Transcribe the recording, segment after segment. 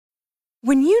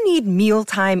When you need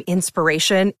mealtime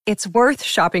inspiration, it's worth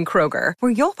shopping Kroger,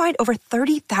 where you'll find over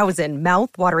 30,000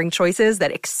 mouth-watering choices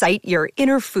that excite your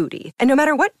inner foodie. And no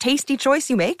matter what tasty choice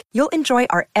you make, you'll enjoy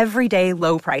our everyday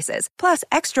low prices, plus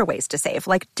extra ways to save,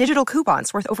 like digital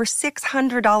coupons worth over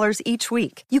 $600 each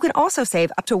week. You can also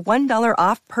save up to $1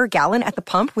 off per gallon at the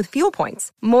pump with fuel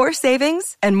points. More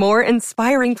savings and more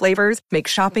inspiring flavors make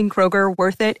shopping Kroger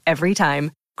worth it every time.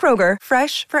 Kroger,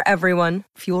 fresh for everyone.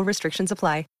 Fuel restrictions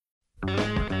apply. All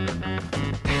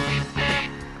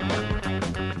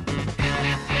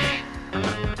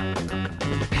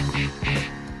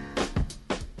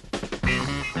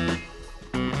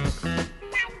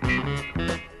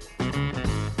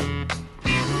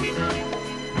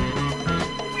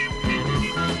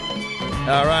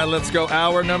right, let's go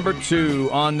hour number 2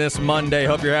 on this Monday.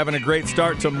 Hope you're having a great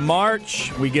start to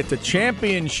March. We get to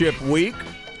championship week.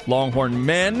 Longhorn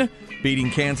men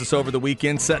beating Kansas over the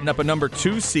weekend, setting up a number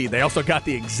 2 seed. They also got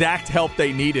the exact help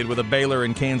they needed with a Baylor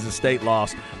and Kansas State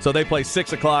loss. So they play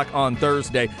 6 o'clock on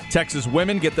Thursday. Texas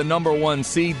women get the number 1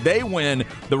 seed. They win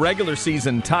the regular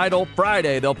season title.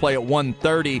 Friday, they'll play at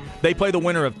 1:30. They play the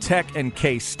winner of Tech and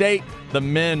K-State. The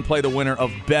men play the winner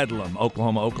of Bedlam,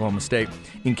 Oklahoma State.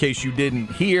 In case you didn't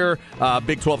hear,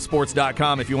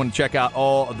 Big12Sports.com if you want to check out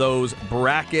all those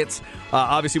brackets.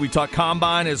 Obviously, we talked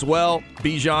Combine as well.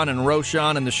 Bijan and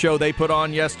Roshan and the show they put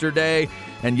on yesterday.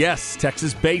 And yes,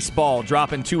 Texas baseball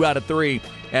dropping 2 out of 3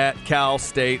 at Cal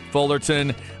State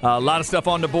Fullerton. A lot of stuff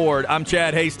on the board. I'm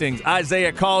Chad Hastings.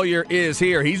 Isaiah Collier is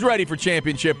here. He's ready for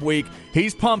championship week.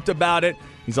 He's pumped about it.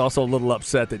 He's also a little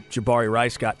upset that Jabari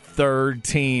Rice got third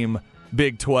team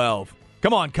Big 12.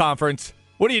 Come on, conference.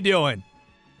 What are you doing?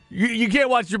 You can't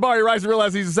watch Jabari Rice and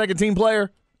realize he's a second-team player?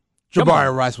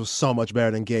 Jabari Rice was so much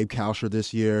better than Gabe Kalsher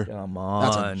this year. Come on.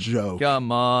 That's a joke.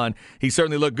 Come on. He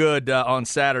certainly looked good on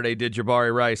Saturday, did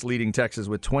Jabari Rice, leading Texas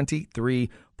with 23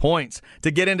 points.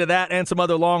 To get into that and some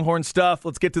other Longhorn stuff,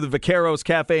 let's get to the Vaqueros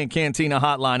Cafe and Cantina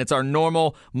hotline. It's our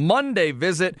normal Monday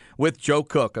visit with Joe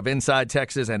Cook of Inside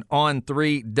Texas and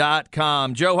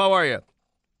On3.com. Joe, how are you?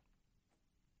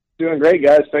 Doing great,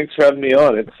 guys. Thanks for having me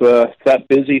on. It's that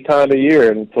busy time of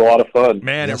year, and it's a lot of fun.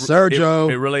 Man, yes, sir, Joe.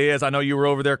 It really is. I know you were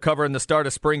over there covering the start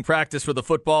of spring practice for the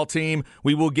football team.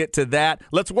 We will get to that.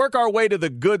 Let's work our way to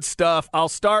the good stuff. I'll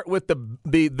start with the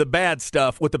bad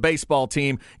stuff with the baseball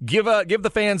team. Give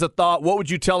the fans a thought. What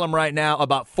would you tell them right now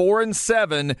about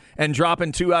 4-7 and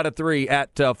dropping 2 out of 3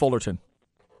 at Fullerton?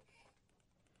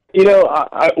 You know,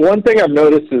 one thing I've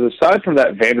noticed is aside from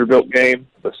that Vanderbilt game,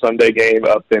 the Sunday game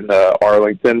up in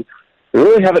Arlington, there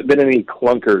really haven't been any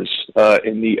clunkers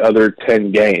in the other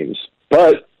 10 games.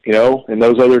 But, you know, in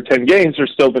those other 10 games,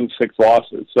 there's still been 6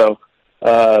 losses. So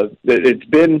it's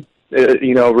been,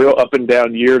 a real up and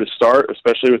down year to start,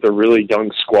 especially with a really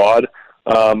young squad.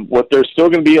 What there's still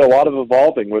going to be a lot of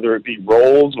evolving, whether it be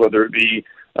roles, whether it be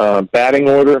batting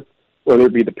order, whether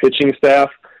it be the pitching staff.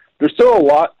 There's still a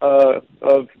lot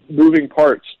of moving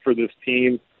parts for this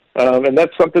team, and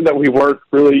that's something that we weren't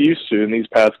really used to in these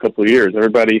past couple of years.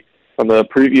 Everybody on the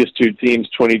previous 2 teams,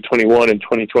 2021 and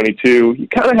 2022, you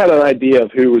kind of had an idea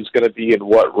of who was going to be in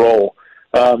what role.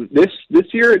 This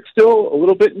year, it's still a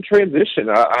little bit in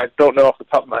transition. I don't know off the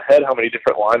top of my head how many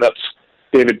different lineups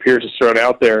David Pierce has thrown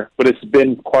out there, but it's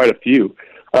been quite a few.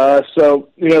 So,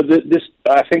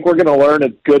 I think we're going to learn a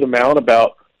good amount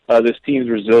about this team's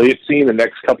resiliency in the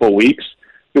next couple of weeks.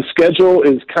 The schedule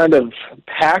is kind of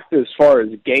packed as far as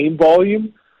game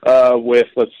volume with,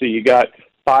 you got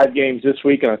 5 games this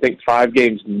week and I think 5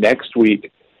 games next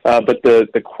week. But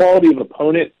the quality of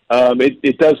opponent,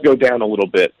 it does go down a little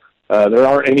bit. There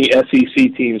aren't any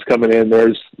SEC teams coming in.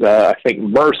 There's, I think,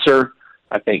 Mercer,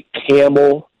 I think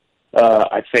Camel,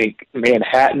 I think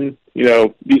Manhattan.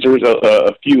 These are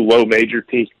a few low major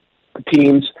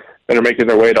teams that are making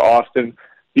their way to Austin.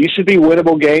 These should be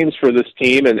winnable games for this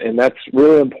team, and that's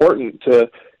really important to,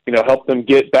 help them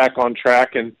get back on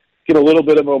track and get a little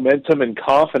bit of momentum and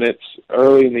confidence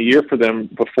early in the year for them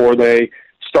before they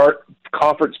start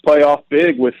conference playoff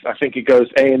big with, I think it goes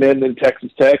A&M then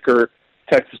Texas Tech or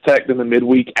Texas Tech then the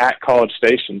midweek at College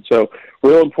Station. So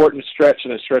real important stretch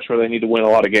and a stretch where they need to win a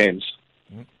lot of games.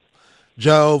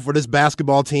 Joe, for this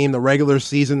basketball team, the regular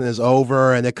season is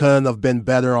over, and it couldn't have been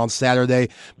better on Saturday,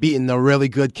 beating a really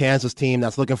good Kansas team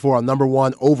that's looking for a number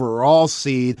 1 overall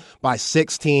seed by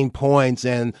 16 points.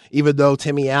 And even though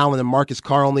Timmy Allen and Marcus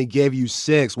Carr only gave you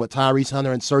 6, what Tyrese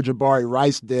Hunter and Sir Jabari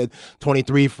Rice did,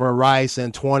 23 for Rice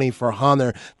and 20 for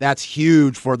Hunter, that's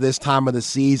huge for this time of the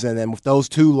season. And with those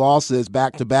 2 losses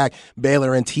back-to-back,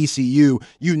 Baylor and TCU,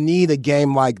 you need a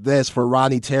game like this for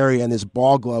Rodney Terry and his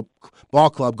ball ball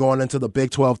club going into the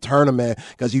Big 12 tournament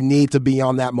because you need to be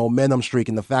on that momentum streak.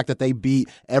 And the fact that they beat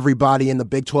everybody in the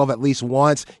Big 12 at least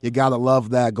once, you got to love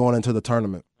that going into the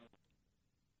tournament.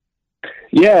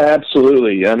 Yeah,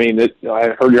 absolutely. I mean,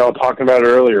 I heard y'all talking about it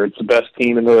earlier. It's the best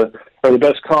team or the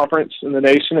best conference in the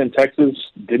nation, and Texas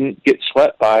didn't get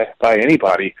swept by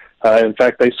anybody. In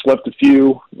fact, they swept a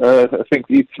few, I think,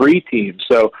 3 teams.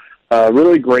 So,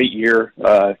 really great year.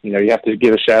 You have to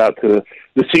give a shout out to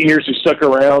the seniors who stuck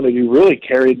around and who really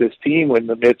carried this team in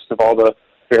the midst of all the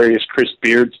various Chris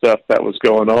Beard stuff that was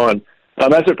going on.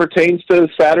 As it pertains to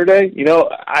Saturday,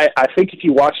 I think if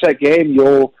you watch that game,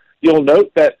 you'll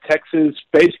note that Texas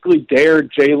basically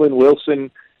dared Jalen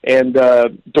Wilson and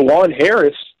DeJuan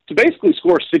Harris to basically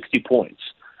score 60 points.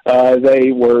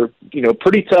 They were,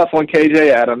 pretty tough on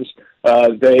KJ Adams.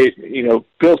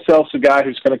 Bill Self's a guy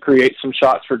who's going to create some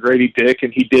shots for Grady Dick,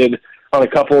 and he did on a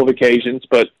couple of occasions,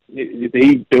 but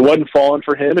it wasn't falling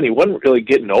for him, and he wasn't really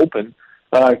getting open.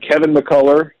 Kevin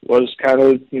McCullough was kind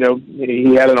of,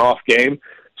 he had an off game.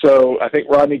 So I think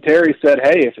Rodney Terry said,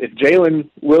 hey, if Jalen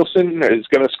Wilson is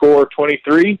going to score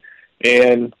 23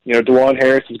 and, DeJuan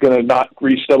Harris is going to not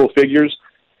reach double figures,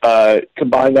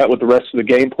 combine that with the rest of the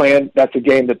game plan, that's a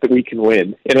game that we can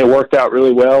win. And it worked out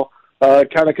really well.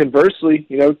 Kind of conversely,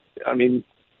 the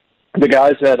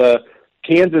guys at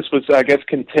Kansas was, I guess,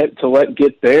 content to let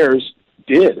get theirs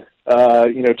did.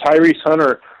 Tyrese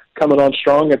Hunter coming on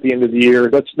strong at the end of the year,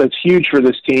 that's huge for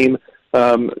this team.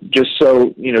 Just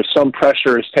so, some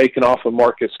pressure is taken off of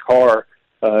Marcus Carr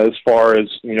as far as,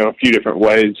 a few different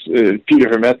ways, a few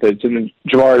different methods. And then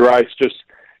Jabari Rice just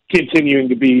continuing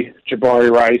to be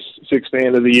Jabari Rice, 6th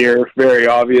man of the year, very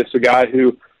obvious, a guy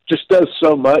who just does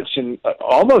so much and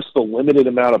almost the limited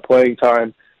amount of playing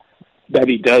time that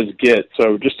he does get.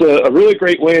 So just a really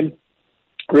great win,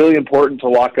 really important to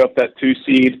lock up that 2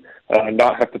 seed,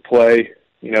 not have to play,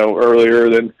 earlier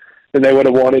than they would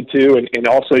have wanted to. And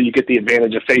also you get the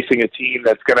advantage of facing a team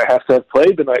that's going to have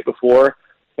played the night before,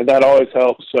 and that always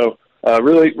helps. So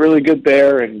really, really good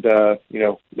there. And,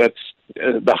 that's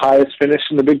the highest finish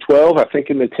in the Big 12, I think,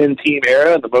 in the 10-team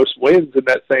era, and the most wins in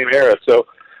that same era. So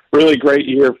really great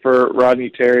year for Rodney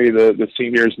Terry, the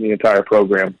seniors, and the entire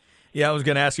program. Yeah, I was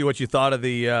going to ask you what you thought of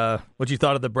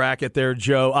the bracket there,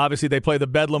 Joe. Obviously, they play the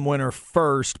Bedlam winner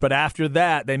first, but after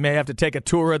that, they may have to take a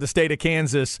tour of the state of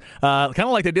Kansas, kind of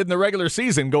like they did in the regular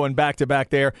season, going back to back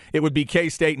there. It would be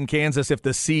K-State and Kansas if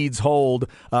the seeds hold.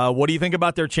 What do you think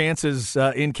about their chances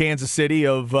in Kansas City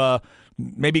of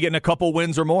maybe getting a couple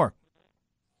wins or more?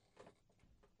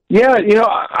 Yeah,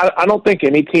 I don't think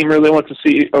any team really wants to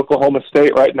see Oklahoma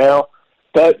State right now.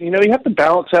 But, you have to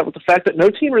balance that with the fact that no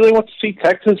team really wants to see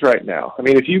Texas right now. I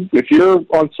mean, if you're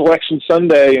on Selection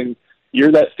Sunday and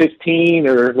you're that 15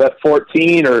 or that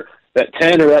 14 or that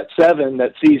 10 or that 7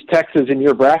 that sees Texas in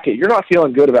your bracket, you're not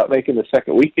feeling good about making the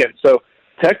second weekend. So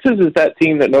Texas is that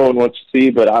team that no one wants to see,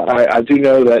 but I do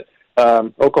know that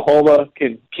Oklahoma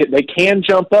can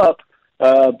jump up,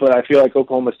 but I feel like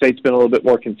Oklahoma State's been a little bit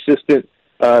more consistent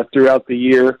throughout the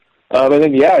year. And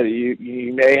then,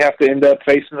 you may have to end up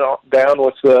facing down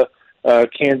with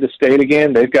Kansas State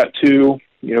again. They've got 2,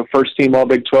 first-team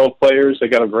All-Big 12 players. They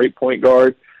got a great point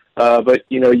guard. But,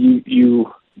 you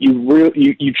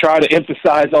try to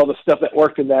emphasize all the stuff that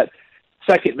worked in that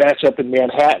second matchup in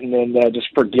Manhattan and just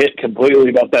forget completely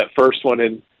about that first one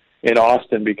in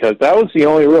Austin, because that was the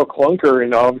only real clunker.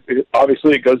 And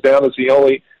obviously it goes down as the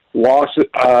only loss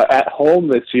at home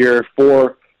this year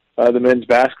for the men's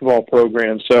basketball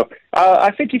program. So I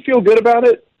think you feel good about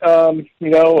it. I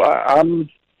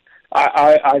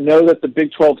know that the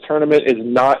Big 12 tournament is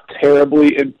not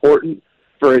terribly important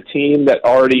for a team that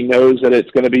already knows that it's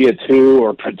going to be a 2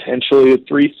 or potentially a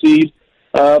 3 seed.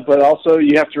 But also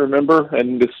you have to remember,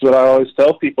 and this is what I always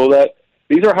tell people, that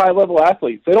these are high-level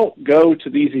athletes. They don't go to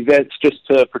these events just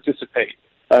to participate.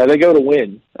 They go to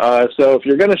win. So if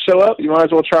you're going to show up, you might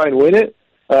as well try and win it.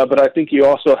 But I think you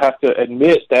also have to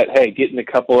admit that, hey, getting a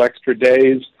couple extra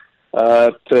days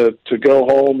to go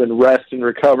home and rest and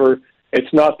recover,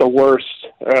 it's not the worst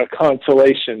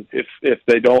consolation if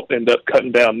they don't end up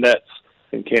cutting down nets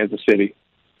in Kansas City.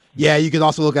 Yeah, you can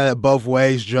also look at it both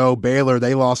ways, Joe. Baylor,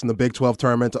 they lost in the Big 12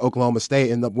 tournament to Oklahoma State,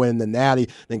 ended up winning the Natty.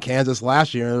 Then Kansas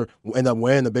last year ended up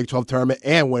winning the Big 12 tournament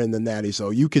and winning the Natty. So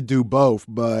you could do both.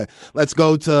 But let's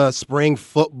go to spring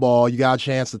football. You got a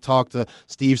chance to talk to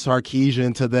Steve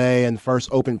Sarkisian today in first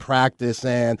open practice.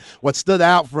 And what stood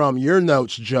out from your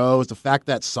notes, Joe, is the fact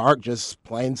that Sark just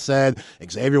plain said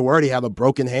Xavier Worthy had a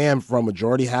broken hand for a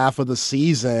majority half of the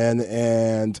season.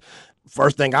 And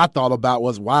first thing I thought about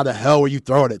was, why the hell were you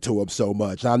throwing it to him so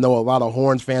much? And I know a lot of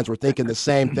Horns fans were thinking the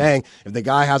same thing. If the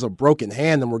guy has a broken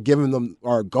hand and we're giving them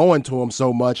or going to him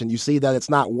so much and you see that it's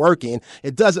not working,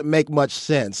 it doesn't make much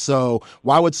sense. So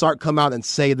why would Sark come out and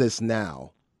say this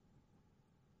now?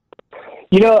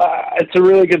 It's a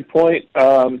really good point,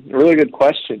 a really good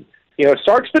question.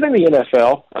 Sark's been in the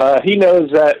NFL. He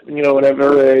knows that,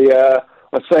 whenever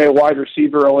let's say a wide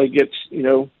receiver only gets,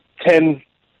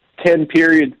 10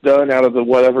 periods done out of the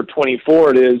whatever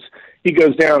 24 it is, he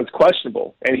goes down as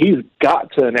questionable. And he's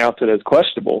got to announce it as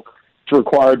questionable. It's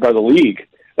required by the league.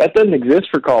 That doesn't exist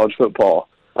for college football.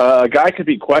 A guy could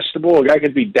be questionable, a guy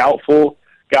could be doubtful,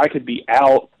 a guy could be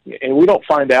out, and we don't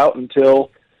find out until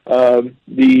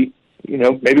maybe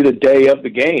the day of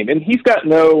the game. And he's got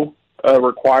no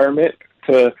requirement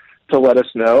to let us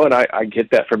know, and I get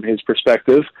that from his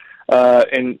perspective.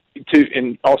 And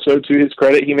also to his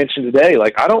credit, he mentioned today,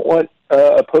 I don't want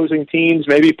opposing teams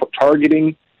maybe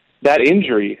targeting that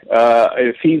injury.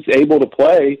 If he's able to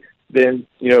play, then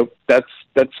that's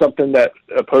something that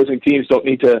opposing teams don't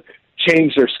need to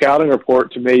change their scouting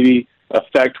report to maybe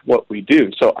affect what we do.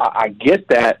 So I get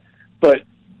that, but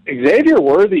Xavier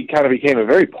Worthy kind of became a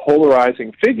very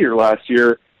polarizing figure last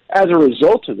year as a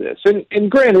result of this. And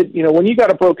granted, when you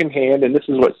got a broken hand, and this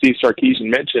is what Steve Sarkisian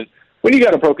mentioned, when you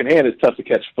got a broken hand, it's tough to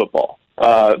catch football.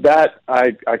 That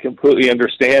I completely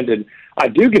understand, and I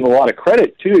do give a lot of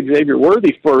credit to Xavier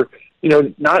Worthy for,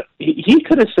 he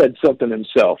could have said something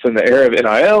himself in the era of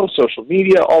NIL, social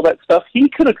media, all that stuff. He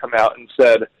could have come out and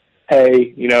said,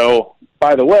 hey,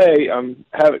 by the way, I'm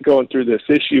going through this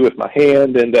issue with my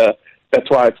hand, and that's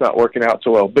why it's not working out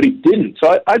so well. But he didn't.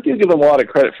 So I do give him a lot of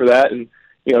credit for that. And,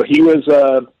 he was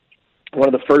one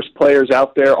of the first players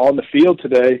out there on the field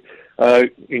today,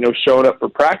 showing up for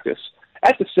practice.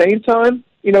 At the same time,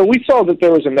 we saw that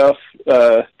there was enough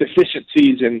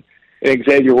deficiencies in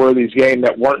Xavier Worthy's game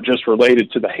that weren't just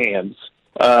related to the hands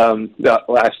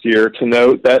last year to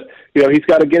note that, he's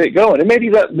got to get it going. And maybe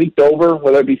that leaked over,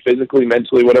 whether it be physically,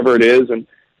 mentally, whatever it is, and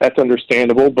that's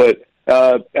understandable. But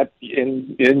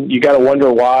you got to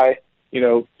wonder why,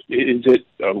 is it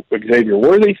a Xavier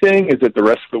Worthy thing? Is it the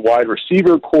rest of the wide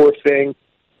receiver core thing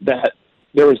that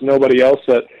there was nobody else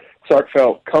that Sark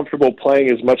felt comfortable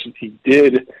playing as much as he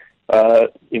did,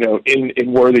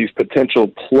 in Worthy's potential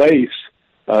place,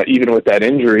 even with that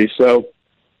injury. So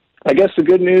I guess the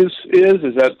good news is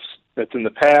that's in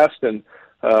the past, and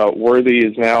Worthy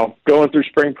is now going through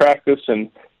spring practice and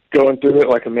going through it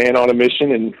like a man on a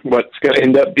mission, and what's going to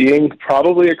end up being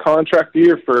probably a contract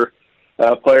year for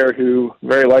a player who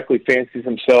very likely fancies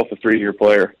himself a 3-year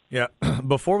player. Yeah.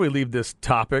 Before we leave this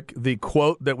topic, the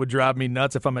quote that would drive me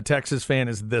nuts if I'm a Texas fan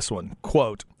is this one.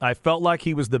 Quote, I felt like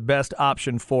he was the best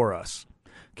option for us.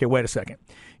 Okay, wait a second.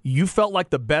 You felt like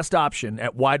the best option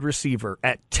at wide receiver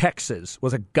at Texas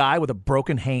was a guy with a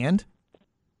broken hand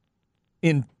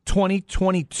in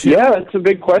 2022? Yeah, that's a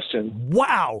big question.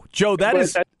 Wow. Joe,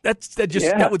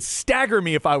 that would stagger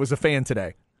me if I was a fan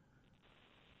today.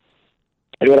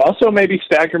 It would also maybe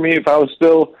stagger me if I was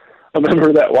still a member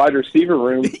of that wide receiver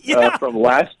room from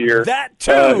last year. That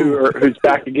too. Who's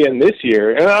back again this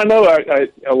year. And I know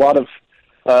a lot of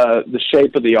the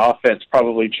shape of the offense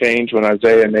probably changed when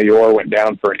Isaiah Mayor went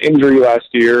down for an injury last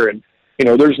year. And,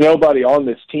 there's nobody on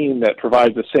this team that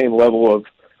provides the same level of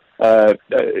a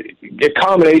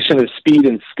combination of speed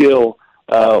and skill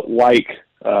like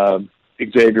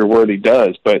Xavier Worthy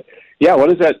does. But, yeah,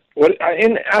 what is that?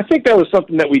 And I think that was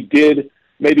something that we did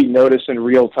maybe notice in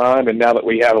real time, and now that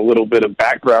we have a little bit of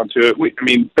background to it,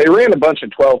 they ran a bunch of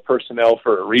 12 personnel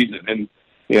for a reason, and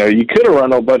you could have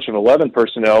run a bunch of 11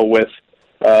 personnel with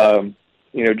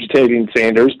Jatavian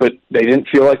Sanders, but they didn't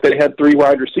feel like they had 3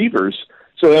 wide receivers,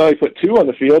 so they only put 2 on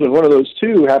the field, and one of those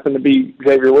 2 happened to be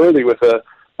Xavier Worthy with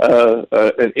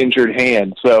an injured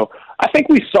hand. So I think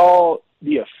we saw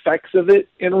the effects of it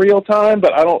in real time,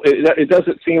 but it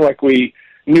doesn't seem like we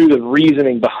knew the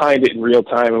reasoning behind it in real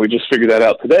time, and we just figured that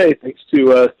out today thanks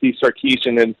to Steve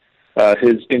Sarkisian and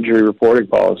his injury reporting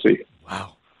policy.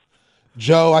 Wow.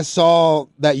 Joe, I saw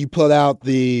that you put out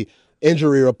the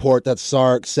injury report that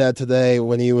Sark said today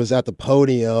when he was at the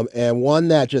podium, and one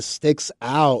that just sticks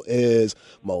out is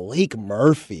Malik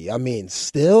Murphy.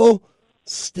 Still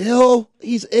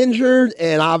he's injured,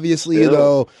 and obviously,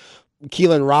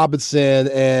 Keelan Robinson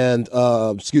and,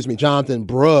 Jonathan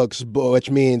Brooks,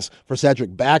 which means for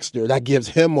Cedric Baxter, that gives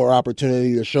him more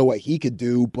opportunity to show what he could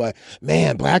do. But,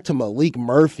 man, back to Malik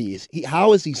Murphy.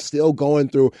 How is he still going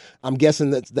through, I'm guessing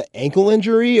that's the ankle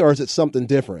injury, or is it something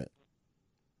different?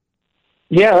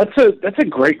 Yeah, that's a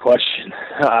great question.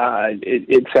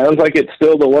 It sounds like it's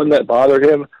still the one that bothered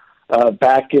him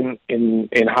back in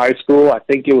high school. I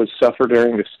think it was suffered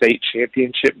during the state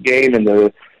championship game in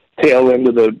the tail end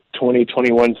of the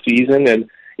 2021 season. And,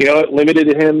 it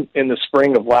limited him in the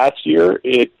spring of last year.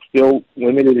 It still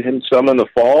limited him some in the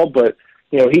fall, but,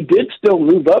 he did still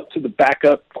move up to the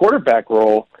backup quarterback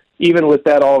role, even with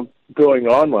that all going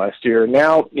on last year.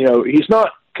 Now, he's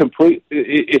not complete.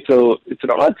 It's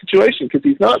an odd situation because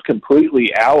he's not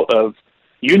completely out of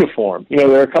uniform.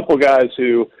 There are a couple guys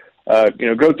who,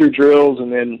 go through drills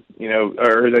and then,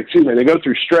 they go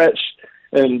through stretch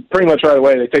and pretty much right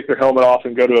away they take their helmet off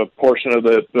and go to a portion of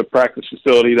the practice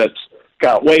facility that's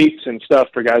got weights and stuff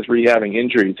for guys rehabbing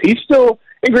injuries. He's still,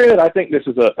 and granted, I think this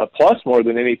is a plus more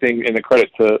than anything in the credit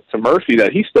to Murphy,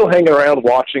 that he's still hanging around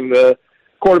watching the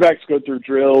quarterbacks go through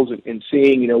drills and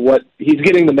seeing, what he's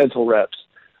getting the mental reps.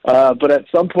 But at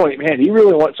some point, man, you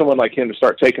really want someone like him to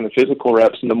start taking the physical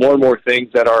reps, and the more and more things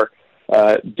that are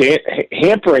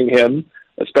hampering him,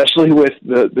 especially with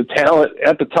the talent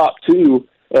at the top two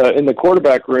in the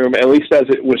quarterback room, at least as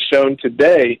it was shown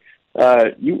today,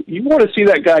 you want to see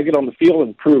that guy get on the field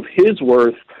and prove his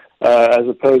worth as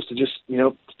opposed to just,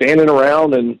 standing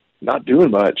around and not doing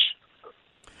much.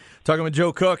 Talking with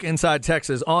Joe Cook, Inside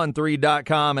Texas,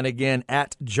 on3.com, and again,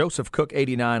 at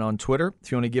JosephCook89 on Twitter,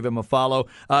 if you want to give him a follow.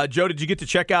 Joe, did you get to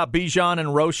check out Bijan and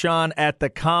Roschon at the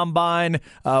Combine?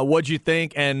 What'd you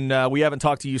think? And we haven't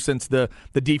talked to you since the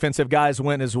defensive guys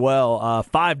went as well.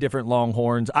 5 different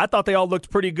Longhorns. I thought they all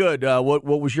looked pretty good. What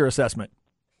was your assessment?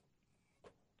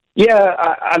 Yeah,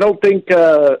 I don't think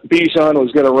Bijan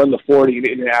was going to run the 40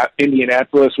 in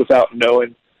Indianapolis without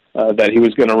knowing that he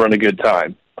was going to run a good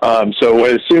time. So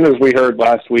as soon as we heard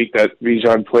last week that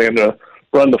Bijan planned to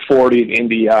run the 40 in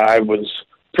Indy, I was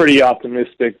pretty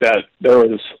optimistic that there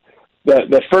was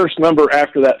the first number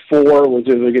after that 4 was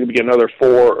either going to be another 4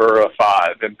 or a 5,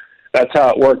 and that's how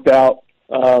it worked out.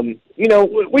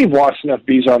 We've watched enough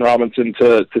Bijan Robinson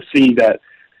to see that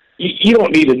you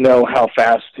don't need to know how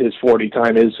fast his 40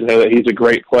 time is to know that he's a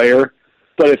great player.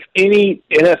 But if any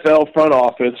NFL front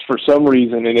office, for some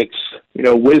reason, and it's,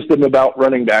 wisdom about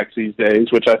running backs these days,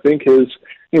 which I think is,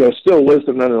 still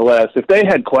wisdom nonetheless, if they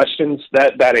had questions,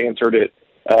 that answered it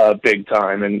big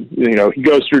time. And, he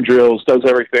goes through drills, does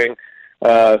everything,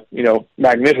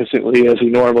 magnificently as he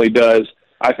normally does.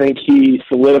 I think he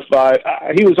solidified.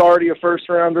 He was already a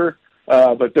first-rounder,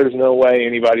 but there's no way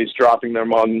anybody's dropping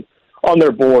them on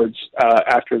their boards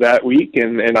after that week.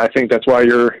 And I think that's why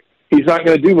he's not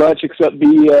going to do much except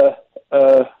be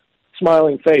a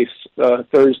smiling face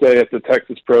Thursday at the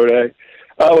Texas Pro Day.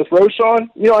 With Roschon,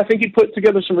 I think he put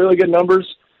together some really good numbers.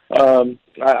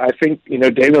 I think,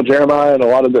 Daniel Jeremiah and a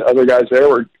lot of the other guys there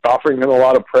were offering him a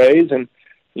lot of praise. And,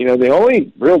 the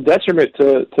only real detriment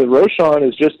to Roschon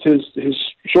is just his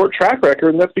short track record,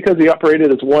 and that's because he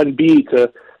operated as 1B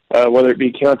to whether it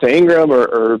be Keontae Ingram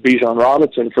or Bijan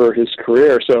Robinson for his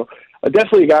career. So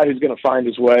definitely a guy who's going to find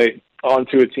his way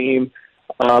onto a team.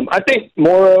 I think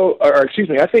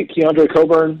I think Keandre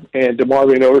Coburn and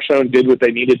DeMarvin Overshown did what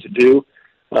they needed to do.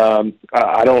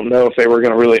 I don't know if they were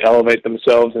going to really elevate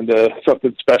themselves into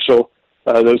something special.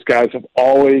 Those guys have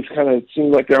always kind of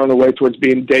seemed like they're on the way towards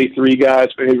being day 3 guys,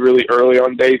 maybe really early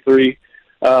on day 3.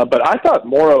 But I thought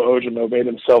Moro Ojimo made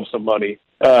himself some money.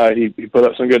 He put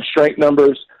up some good strength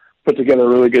numbers, put together a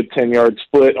really good 10-yard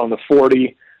split on the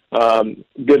 40,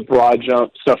 good broad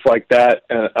jump, stuff like that.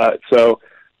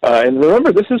 And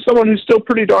remember, this is someone who's still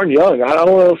pretty darn young. I don't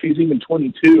know if he's even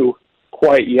 22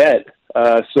 quite yet.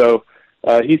 So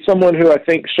he's someone who I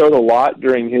think showed a lot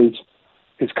during his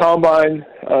Combine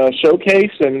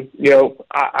showcase. And,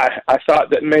 I thought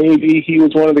that maybe he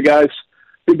was one of the guys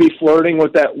who'd be flirting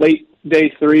with that late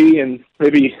day 3 and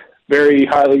maybe very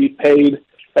highly paid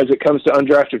as it comes to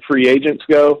undrafted free agents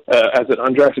go, as an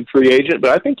undrafted free agent.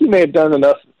 But I think he may have done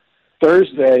enough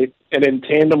Thursday and in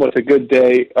tandem with a good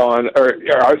day or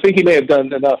I think he may have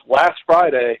done enough last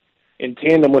Friday in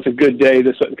tandem with a good day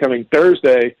this upcoming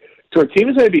Thursday to where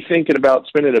teams may be thinking about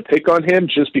spending a pick on him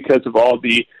just because of all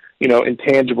the,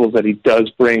 intangibles that he does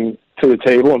bring to the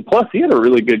table. And plus, he had a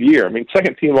really good year. I mean,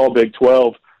 second team All Big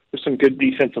 12. There's some good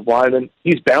defensive linemen.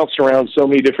 He's bounced around so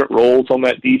many different roles on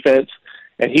that defense,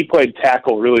 and he played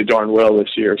tackle really darn well this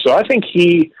year. So I think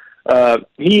he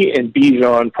and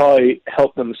Bijan probably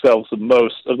helped themselves the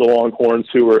most of the Longhorns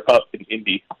who were up in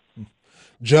Indy.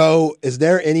 Joe, is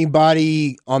there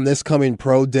anybody on this coming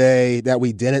pro day that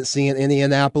we didn't see in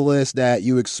Indianapolis that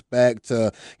you expect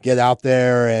to get out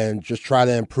there and just try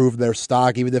to improve their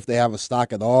stock, even if they have a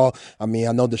stock at all? I mean,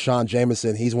 I know Deshaun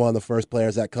Jameson, he's one of the first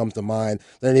players that comes to mind.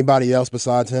 Is there anybody else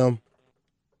besides him?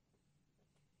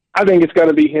 I think it's got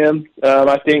to be him.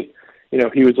 I think,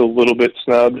 he was a little bit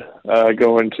snubbed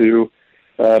going to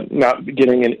not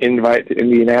getting an invite to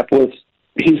Indianapolis,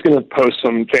 he's going to post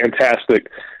some fantastic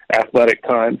athletic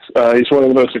times. He's one of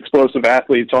the most explosive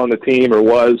athletes on the team, or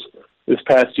was this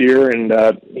past year, and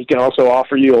he can also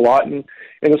offer you a lot in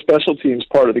the special teams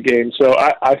part of the game. So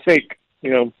I think,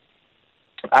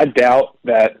 I doubt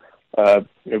that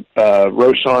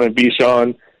Roschon and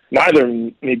Bijan, neither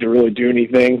need to really do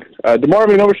anything.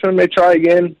 DeMarvin Overshown may try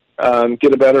again,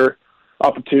 get a better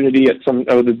opportunity at some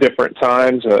of the different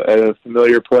times at a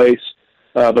familiar place.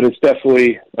 But it's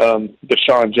definitely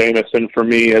Deshaun Jameson for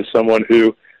me as someone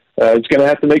who is going to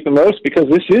have to make the most, because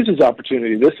this is his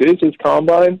opportunity. This is his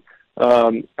combine.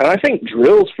 And I think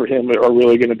drills for him are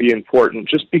really going to be important,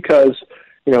 just because,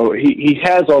 he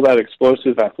has all that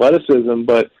explosive athleticism,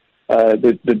 but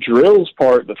the drills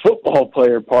part, the football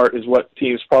player part, is what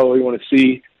teams probably want to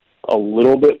see a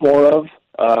little bit more of.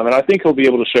 And I think he'll be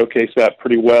able to showcase that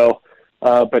pretty well.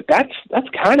 But that's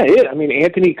kind of it. I mean,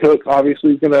 Anthony Cook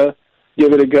obviously is going to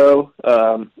give it a go.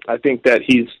 I think that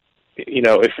he's,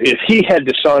 if he had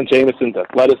Deshaun Jameson's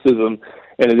athleticism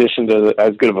in addition to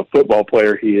as good of a football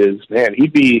player he is, man,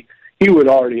 he would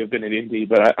already have been at Indy.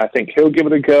 But I think he'll give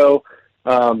it a go.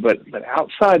 But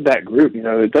outside that group,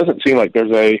 it doesn't seem like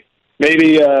there's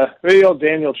maybe old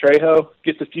Daniel Trejo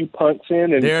gets a few punts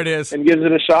in and there it is and gives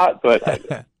it a shot. But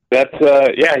that's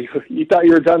you thought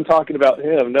you were done talking about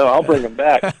him. No, I'll bring him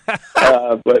back.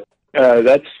 But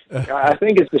I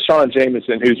think it's Deshaun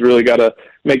Jameson who's really got to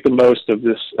make the most of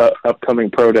this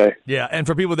upcoming pro day. Yeah, and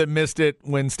for people that missed it,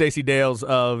 when Stacey Dales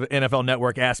of NFL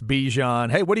Network asked Bijan,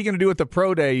 "Hey, what are you going to do at the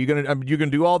pro day? You going to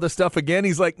do all this stuff again?"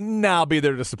 He's like, "Nah, I'll be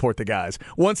there to support the guys."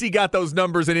 Once he got those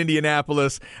numbers in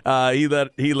Indianapolis, he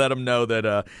let them know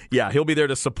that he'll be there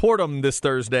to support them this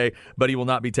Thursday, but he will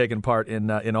not be taking part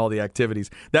in all the activities.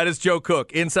 That is Joe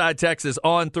Cook, Inside Texas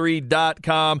on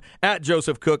 3.com, at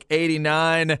Joseph Cook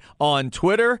 89 on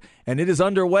Twitter. And it is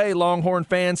underway, Longhorn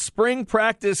fans. Spring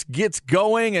practice gets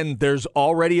going, and there's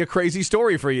already a crazy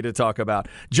story for you to talk about.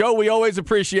 Joe, we always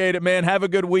appreciate it, man. Have a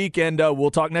good week, and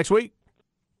we'll talk next week.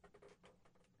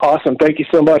 Awesome. Thank you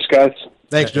so much, guys.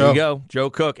 Thanks, Joe. There you go, Joe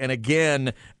Cook. And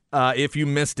again, if you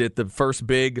missed it, the first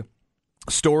big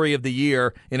story of the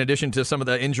year, in addition to some of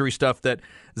the injury stuff that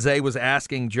Zay was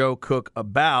asking Joe Cook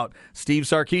about, Steve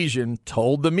Sarkisian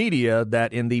told the media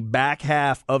that in the back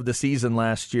half of the season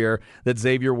last year that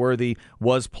Xavier Worthy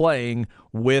was playing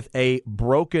with a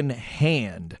broken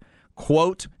hand.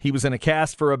 Quote, he was in a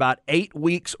cast for about 8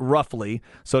 weeks roughly,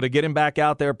 so to get him back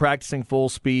out there practicing full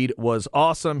speed was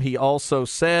awesome. He also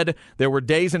said there were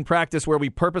days in practice where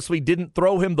we purposely didn't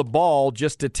throw him the ball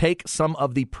just to take some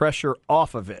of the pressure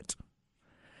off of it.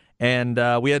 And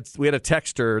we had a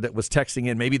texter that was texting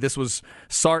in. Maybe this was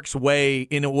Sark's way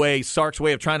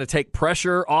of trying to take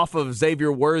pressure off of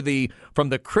Xavier Worthy from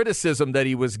the criticism that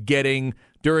he was getting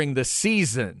during the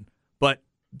season. But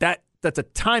that's a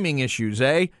timing issue,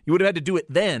 Zay. You would have had to do it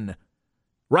then,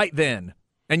 right then.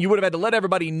 And you would have had to let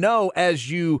everybody know as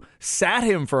you sat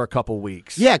him for a couple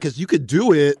weeks. Yeah, because you could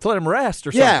do it to let him rest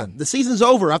or something. something. The season's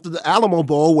over after the Alamo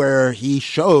Bowl, where he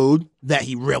showed that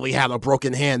he really had a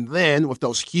broken hand then with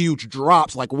those huge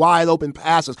drops, like wide open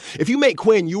passes. If you make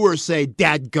Quinn Ewers say,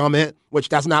 "Dadgummit," which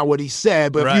that's not what he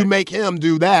said, but right. If you make him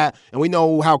do that, and we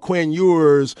know how Quinn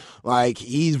Ewers,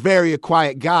 he's very a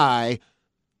quiet guy,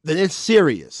 then it's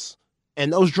serious.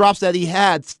 And those drops that he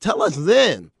had, tell us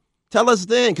then,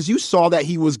 because you saw that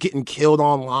he was getting killed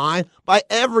online by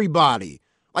everybody.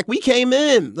 We came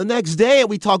in the next day and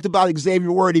we talked about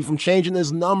Xavier Worthy from changing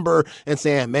his number and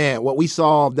saying, man, what we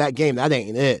saw of that game, that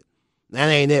ain't it. That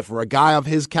ain't it. For a guy of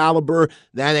his caliber,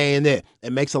 that ain't it.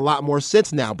 It makes a lot more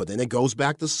sense now, but then it goes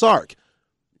back to Sark.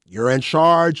 You're in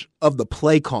charge of the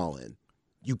play calling.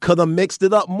 You could have mixed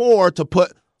it up more to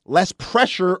put less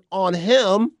pressure on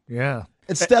him. Yeah.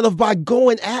 Instead of by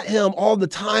going at him all the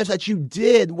times that you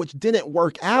did, which didn't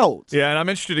work out. Yeah, and I'm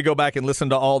interested to go back and listen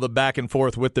to all the back and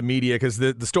forth with the media, because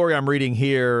the story I'm reading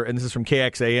here, and this is from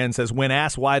KXAN, says, when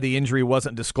asked why the injury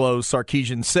wasn't disclosed,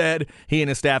 Sarkisian said he and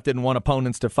his staff didn't want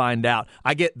opponents to find out.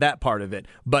 I get that part of it,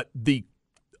 but the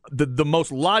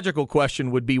most logical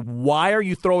question would be, why are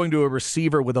you throwing to a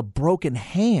receiver with a broken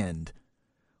hand?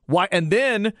 Why? And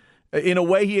then, in a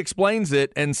way, he explains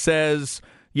it and says,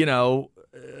 to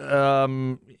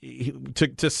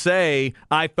say,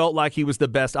 I felt like he was the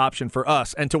best option for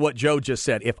us. And to what Joe just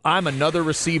said, if I'm another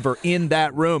receiver in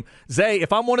that room, Zay,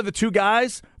 if I'm one of the two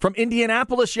guys from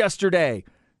Indianapolis yesterday,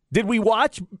 did we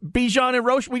watch Bijan and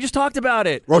Roche? We just talked about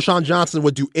it. Roschon Johnson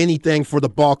would do anything for the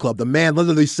ball club. The man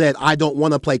literally said, I don't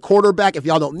want to play quarterback. If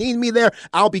y'all don't need me there,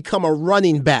 I'll become a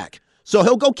running back. So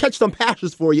he'll go catch some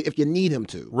passes for you if you need him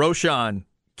to. Roschon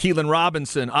Keelan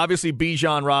Robinson, obviously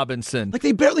Bijan Robinson. Like,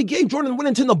 they barely gave Jordan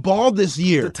Whittington the ball this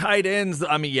year. The tight ends,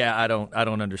 I mean, yeah, I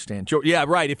don't understand. Yeah,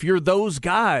 right. If you're those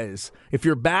guys, if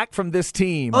you're back from this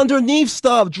team. Underneath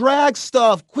stuff, drag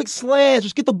stuff, quick slants,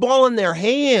 just get the ball in their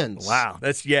hands. Wow.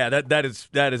 That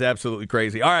is absolutely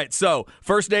crazy. All right, so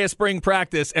first day of spring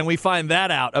practice, and we find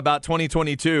that out about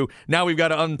 2022. Now we've got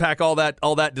to unpack all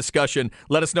that discussion.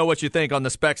 Let us know what you think on the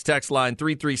Specs text line,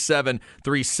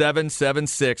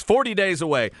 337-3776. 40 days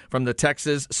away from the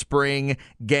Texas spring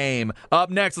game. Up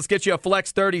next, let's get you a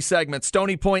Flex 30 segment.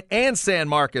 Stony Point and San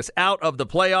Marcos out of the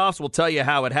playoffs. We'll tell you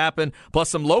how it happened. Plus,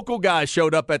 some local guys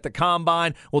showed up at the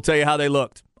Combine. We'll tell you how they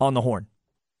looked on the Horn.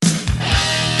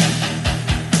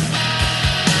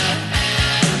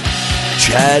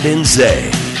 Chad and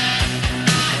Zay.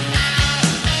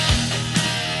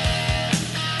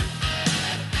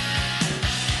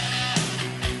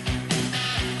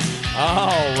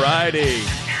 All righty.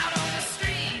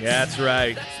 Yeah, that's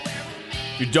right.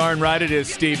 You're darn right it is,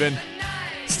 Stephen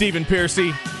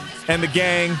Piercy and the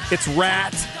gang. It's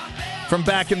Rat from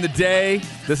back in the day.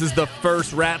 This is the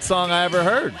first Rat song I ever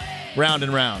heard. Round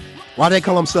and Round. Why do they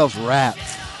call themselves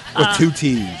Rats? With 2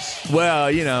 T's.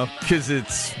 Well, because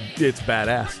it's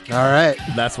badass. All right.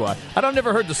 That's why. I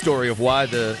never heard the story of why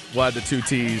the 2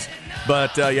 T's.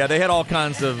 But, yeah, they had all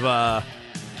kinds of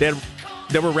there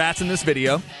were rats in this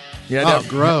video. Yeah,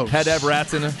 gross. Had to have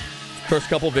rats in the first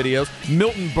couple videos.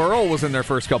 Milton Berle was in their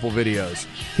first couple videos.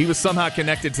 He was somehow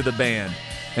connected to the band,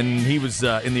 and he was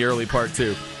in the early part,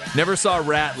 too. Never saw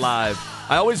Rat live.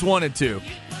 I always wanted to,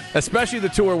 especially the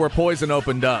tour where Poison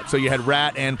opened up. So you had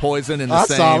Rat and Poison in the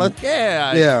same. Solid.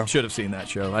 Yeah, I should have seen that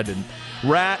show. I didn't.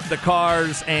 Rat, The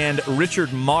Cars, and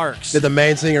Richard Marx. Did the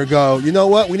main singer go, you know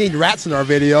what? We need rats in our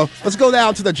video. Let's go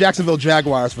down to the Jacksonville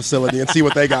Jaguars facility and see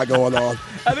what they got going on.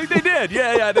 I think they did.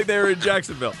 Yeah, I think they were in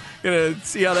Jacksonville. Gonna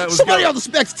see how that was Somebody going. on the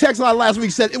Specs text line last week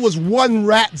said it was one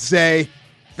rat, Zay.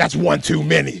 That's one too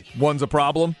many. One's a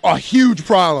problem? A huge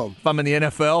problem. If I'm in the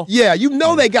NFL? Yeah,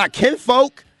 they got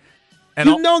kinfolk.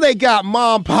 And they got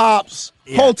mom, pops,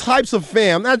 whole types of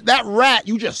fam. That rat,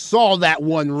 you just saw that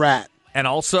one rat. And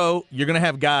also, you're going to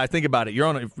have guys, think about it,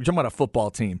 you're talking about a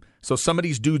football team. So some of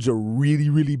these dudes are really,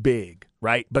 really big,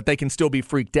 right? But they can still be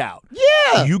freaked out.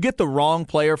 Yeah. You get the wrong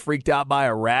player freaked out by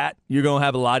a rat, you're going to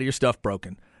have a lot of your stuff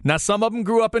broken. Now, some of them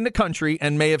grew up in the country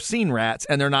and may have seen rats,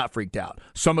 and they're not freaked out.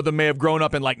 Some of them may have grown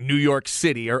up in, like, New York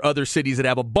City or other cities that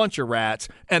have a bunch of rats,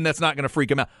 and that's not going to freak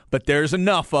them out. But there's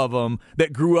enough of them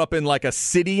that grew up in, like, a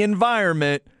city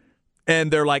environment, and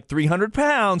they're, like, 300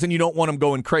 pounds, and you don't want them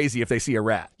going crazy if they see a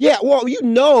rat. Yeah, well,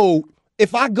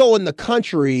 if I go in the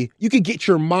country, you could get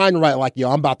your mind right, like,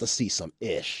 I'm about to see some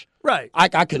ish. Right.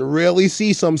 I could really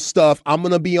see some stuff. I'm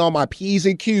going to be on my P's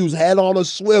and Q's, head on a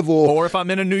swivel. Or if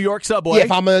I'm in a New York subway. Yeah,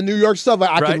 if I'm in a New York subway,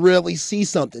 I could really see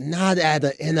something. Not at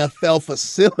an NFL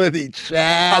facility,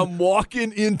 Chad. I'm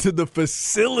walking into the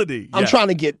facility. I'm trying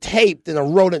to get taped and a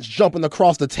rodent's jumping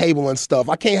across the table and stuff.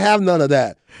 I can't have none of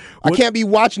that. I can't be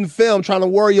watching film trying to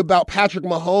worry about Patrick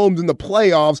Mahomes in the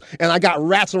playoffs, and I got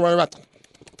rats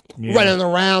running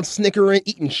around, snickering,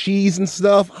 eating cheese and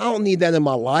stuff. I don't need that in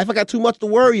my life. I got too much to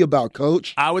worry about,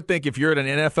 Coach. I would think if you're at an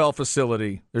NFL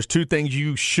facility, there's 2 things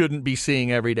you shouldn't be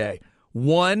seeing every day.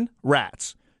 1,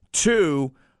 rats.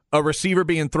 2, a receiver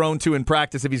being thrown to in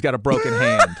practice if he's got a broken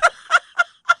hand.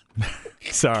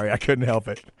 Sorry, I couldn't help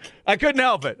it.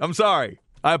 I'm sorry.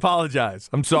 I apologize.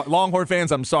 I'm sorry. Longhorn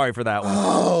fans, I'm sorry for that one.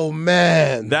 Oh,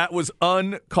 man. That was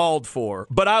uncalled for.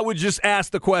 But I would just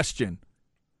ask the question.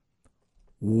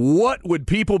 What would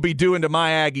people be doing to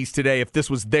my Aggies today if this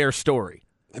was their story?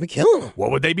 They'd be killing them. What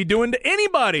would they be doing to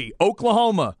anybody?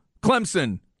 Oklahoma,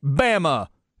 Clemson, Bama,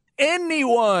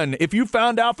 anyone. If you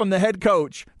found out from the head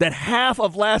coach that second half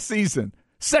of last season,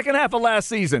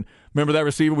 remember that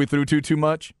receiver we threw to too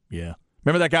much? Yeah.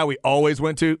 Remember that guy we always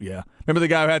went to? Yeah. Remember the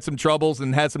guy who had some troubles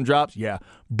and had some drops? Yeah.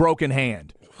 Broken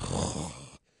hand.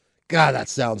 God, that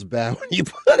sounds bad when you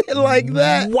put it like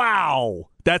that. Wow.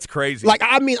 That's crazy. Like,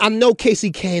 I mean, I know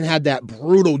Casey Kane had that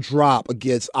brutal drop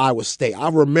against Iowa State. I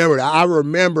remember that. I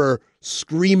remember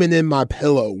screaming in my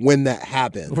pillow when that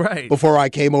happened. Right. Before I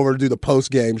came over to do the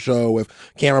post-game show with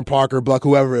Cameron Parker, Buck,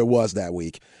 whoever it was that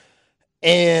week.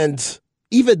 And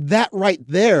even that right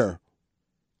there,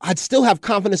 I'd still have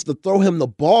confidence to throw him the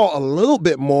ball a little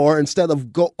bit more instead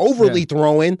of go overly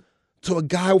throwing to a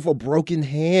guy with a broken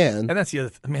hand. And that's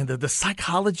the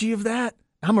psychology of that.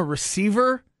 I'm a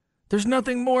receiver. There's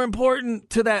nothing more important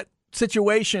to that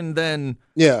situation than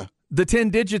the 10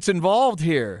 digits involved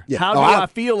here. Yeah. How do I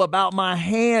feel about my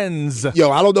hands? I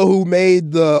don't know who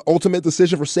made the ultimate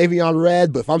decision for Savion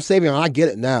Red, but if I'm Savion, I get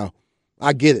it now.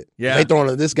 I get it. Yeah. They throwing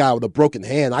at this guy with a broken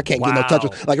hand. I can't get no Wow.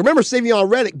 touches. Like, remember Savion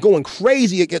Reddick going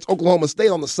crazy against Oklahoma State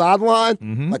on the sideline?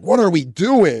 Like, what are we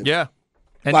doing? Yeah.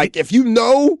 And Like, if you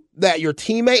know that your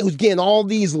teammate who's getting all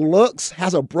these looks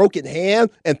has a broken hand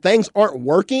and things aren't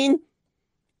working,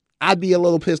 I'd be a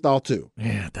little pissed off too.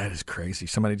 Yeah, that is crazy.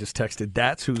 Somebody just texted,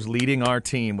 "That's who's leading our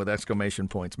team," with exclamation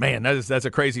points. Man, that's a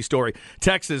crazy story.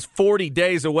 Texas 40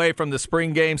 days away from the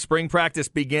spring game. Spring practice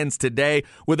begins today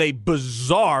with a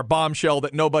bizarre bombshell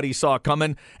that nobody saw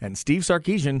coming, and Steve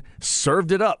Sarkisian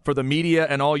served it up for the media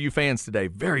and all you fans today.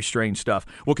 Very strange stuff.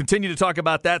 We'll continue to talk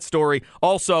about that story.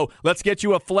 Also, let's get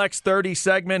you a Flex 30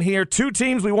 segment here. Two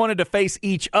teams we wanted to face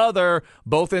each other.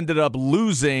 Both ended up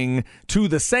losing to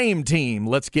the same team.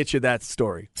 Let's get you that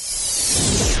story.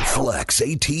 Flex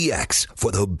ATX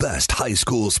for the best high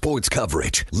school sports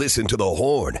coverage. Listen to the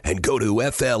Horn and go to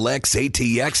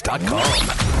FLXATX.com.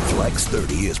 Flex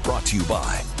 30 is brought to you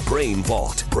by Brain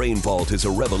Vault. Brain Vault is a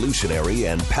revolutionary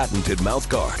and patented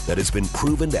mouthguard that has been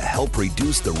proven to help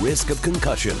reduce the risk of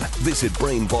concussion. Visit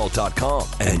BrainVault.com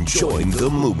and join the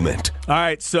movement. All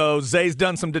right, so Zay's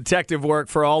done some detective work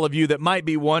for all of you that might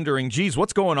be wondering, geez,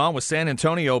 what's going on with San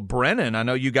Antonio Brennan? I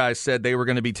know you guys said they were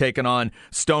going to be taking on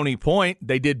Stony Point.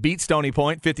 They did beat Stony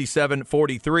Point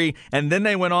 57-43, and then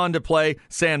they went on to play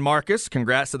San Marcos.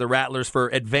 Congrats to the Rattlers for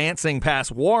advancing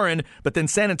past Warren, but then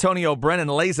San Antonio Brennan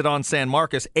lays it on San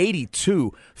Marcos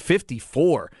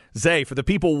 82-54. Zay, for the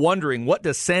people wondering, what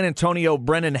does San Antonio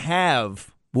Brennan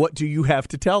have? What do you have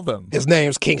to tell them? His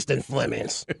name's Kingston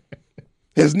Flemings.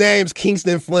 His name's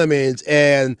Kingston Flemings,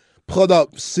 and put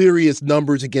up serious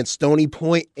numbers against Stony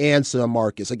Point and San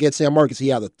Marcos. Against San Marcos, he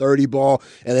had a 30 ball,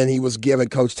 and then he was giving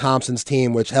Coach Thompson's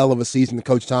team, which hell of a season to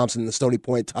Coach Thompson and the Stony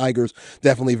Point Tigers.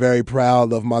 Definitely very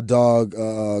proud of my dog,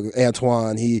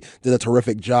 Antoine. He did a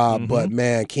terrific job. But,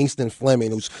 man, Kingston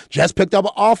Fleming, who's just picked up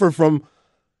an offer from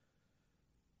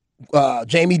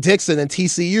Jamie Dixon and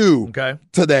TCU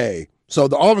today. So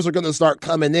the offers are going to start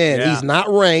coming in. Yeah. He's not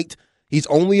ranked. He's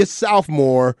only a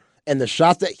sophomore, and the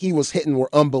shots that he was hitting were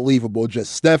unbelievable.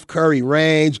 Just Steph Curry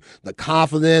range, the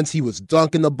confidence. He was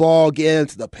dunking the ball, getting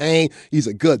into the paint. He's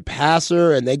a good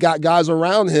passer, and they got guys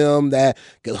around him that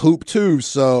could hoop too.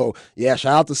 So, yeah,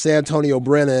 shout out to San Antonio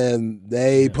Brennan.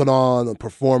 They put on a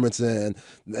performance in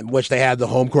which they had the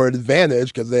home court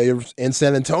advantage because they're in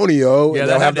San Antonio. Yeah, and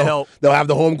they'll have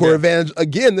the home court advantage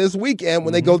again this weekend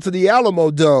when they go to the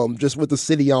Alamo Dome, just with the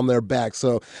city on their back.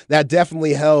 So that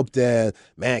definitely helped. And,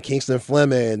 man, Kingston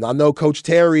Fleming, I know Coach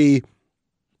Terry,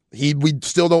 we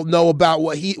still don't know about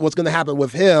what's going to happen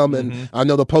with him, and I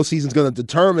know the postseason's going to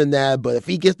determine that, but if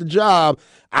he gets the job,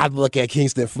 I'd look at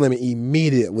Kingston Fleming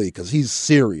immediately because he's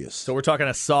serious. So we're talking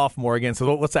a sophomore again.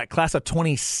 So what's that, class of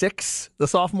 26, the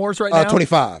sophomores right now?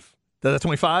 25. That's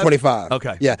 25? 25.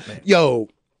 Okay. Yeah. Man. Yo,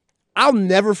 I'll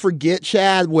never forget,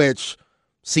 Chad, which,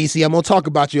 CC, I'm going to talk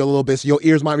about you a little bit, so your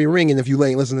ears might be ringing if you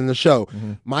ain't listening to the show.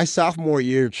 My sophomore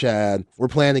year, Chad, we're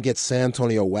playing against San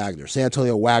Antonio Wagner. San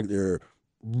Antonio Wagner,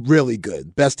 really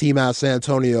good. Best team out of San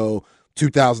Antonio,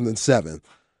 2007.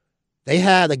 They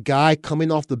had a guy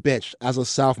coming off the bench as a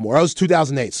sophomore. That was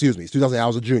 2008, excuse me. 2008, I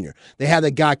was a junior. They had a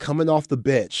guy coming off the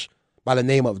bench by the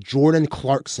name of Jordan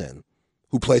Clarkson,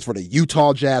 who plays for the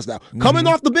Utah Jazz now. Coming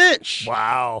off the bench.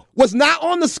 Wow. Was not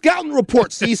on the scouting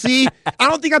report, CC. I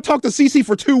don't think I talked to CC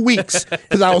for 2 weeks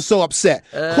because I was so upset.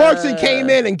 Clarkson came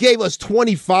in and gave us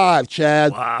 25,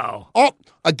 Chad. Wow. Oh,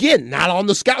 again, not on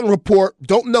the scouting report.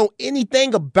 Don't know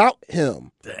anything about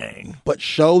him. Dang. But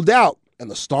showed out, and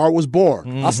the star was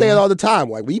born. I say it all the time.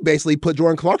 Like, we basically put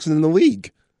Jordan Clarkson in the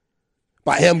league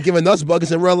by him giving us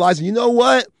buckets and realizing, you know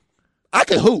what? I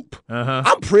can hoop.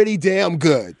 I'm pretty damn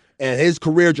good. And his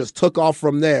career just took off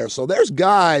from there. So there's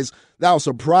guys that will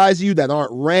surprise you that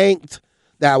aren't ranked,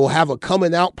 that will have a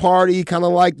coming out party, kind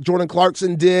of like Jordan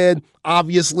Clarkson did.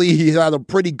 Obviously, he had a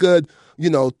pretty good,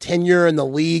 tenure in the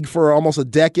league for almost a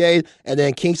decade. And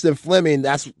then Kingston Fleming,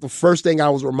 that's the first thing I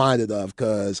was reminded of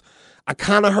because I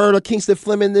kind of heard of Kingston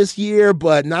Fleming this year,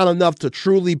 but not enough to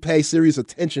truly pay serious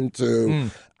attention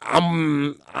to.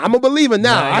 I'm a believer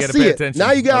now. I see it. Attention.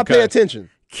 Now you got to pay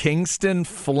attention. Kingston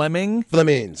Flemings.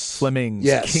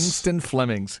 Yes. Kingston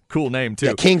Flemings. Cool name, too.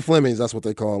 Yeah, King Flemings, that's what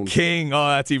they call him. King. Oh,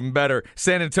 that's even better.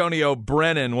 San Antonio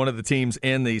Brennan, one of the teams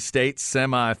in the state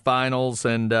semifinals,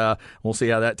 and we'll see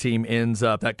how that team ends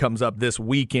up. That comes up this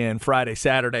weekend, Friday,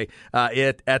 Saturday,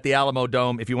 at the Alamo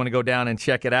Dome, if you want to go down and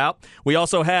check it out. We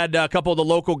also had a couple of the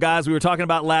local guys we were talking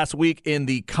about last week in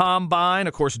the Combine.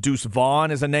 Of course, Deuce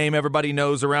Vaughn is a name everybody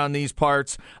knows around these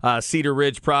parts. Cedar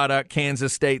Ridge product,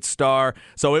 Kansas State star.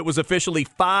 So it was officially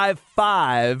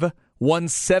 5'5",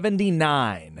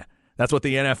 179. That's what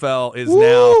the NFL is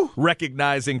now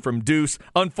recognizing from Deuce.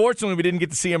 Unfortunately, we didn't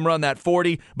get to see him run that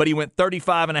 40, but he went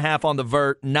 35.5 on the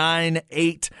vert,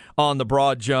 9.8 on the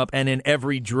broad jump, and in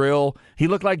every drill, he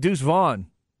looked like Deuce Vaughn.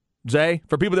 Zay,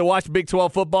 for people that watch Big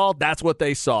 12 football, that's what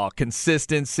they saw.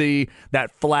 Consistency, that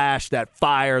flash, that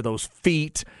fire, those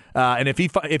feet. And if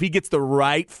he gets the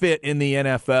right fit in the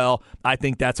NFL, I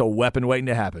think that's a weapon waiting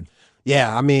to happen.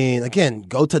 Yeah, I mean, again,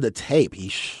 go to the tape. He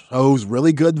shows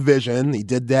really good vision. He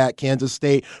did that Kansas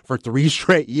State for 3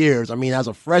 straight years. I mean, as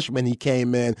a freshman, he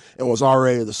came in and was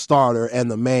already the starter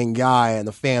and the main guy and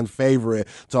the fan favorite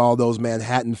to all those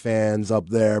Manhattan fans up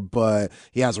there. But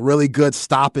he has really good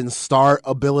stop and start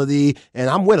ability, and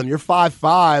I'm with him. You're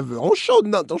 5'5".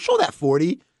 Don't show that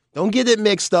 40. Don't get it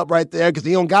mixed up right there because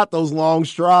he don't got those long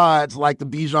strides like the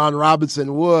Bijan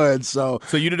Robinson would. So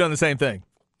you'd have done the same thing.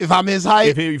 If I'm his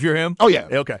height? If you're him? Oh, yeah.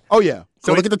 Okay. Oh, yeah.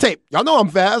 So look at the tape. Y'all know I'm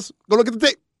fast. Go look at the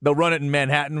tape. They'll run it in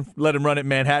Manhattan. Let him run it in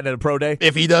Manhattan at a pro day?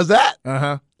 If he does that.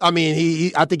 Uh-huh. I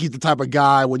mean, I think he's the type of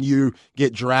guy when you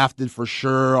get drafted for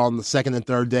sure on the second and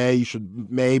third day, you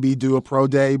should maybe do a pro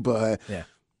day, but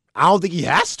I don't think he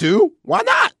has to. Why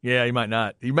not? Yeah, he might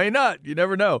not. He may not. You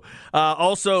never know.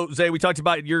 Also, Zay, we talked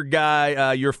about your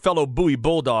guy, your fellow Bowie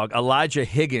Bulldog, Elijah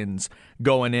Higgins,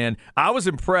 going in. I was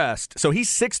impressed. So he's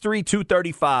 6'3",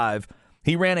 235.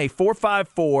 He ran a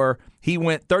 4.54. He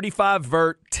went 35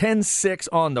 vert, 10.6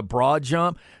 on the broad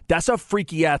jump. That's a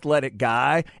freaky athletic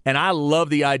guy, and I love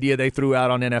the idea they threw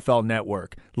out on NFL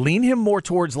Network. Lean him more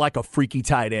towards like a freaky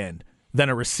tight end than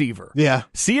a receiver. Yeah.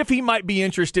 See if he might be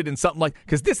interested in something like –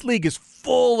 because this league is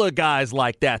full of guys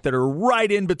like that are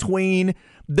right in between,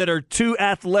 that are too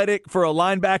athletic for a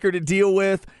linebacker to deal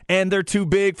with, and they're too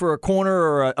big for a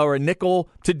corner or a nickel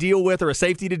to deal with or a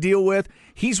safety to deal with.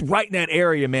 He's right in that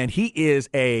area, man. He is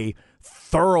a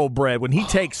thoroughbred. When he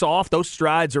takes off, those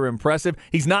strides are impressive.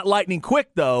 He's not lightning quick,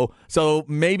 though, so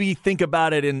maybe think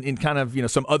about it in kind of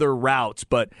some other routes.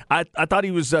 But I thought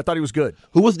he was good.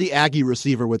 Who was the Aggie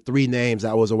receiver with 3 names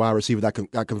that was a wide receiver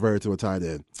that got converted to a tight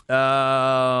end?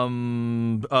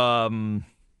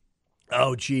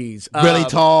 Oh, geez. Really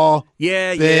tall.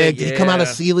 Yeah, big. Yeah. Did he come out of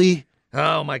Sealy?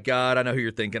 Oh, my God. I know who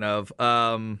you're thinking of.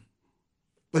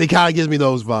 But he kind of gives me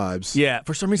those vibes. Yeah.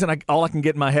 For some reason, all I can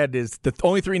get in my head is the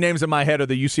only 3 names in my head are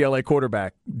the UCLA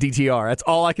quarterback, DTR. That's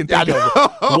all I can think of.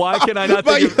 Why can I not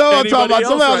think of I'm talking about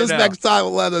somehow right this now? next time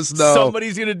will let us know.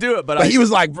 Somebody's going to do it. But he was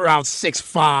like around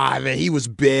 6'5", and he was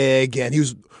big, and he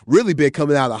was really big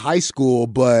coming out of high school,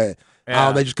 but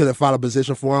they just couldn't find a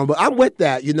position for him. But I'm with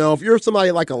that. If you're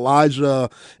somebody like Elijah,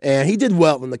 and he did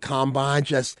well in the combine,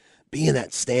 just being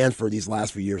at Stanford these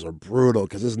last few years are brutal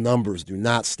because his numbers do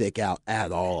not stick out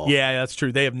at all. Yeah, that's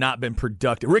true. They have not been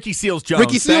productive. Ricky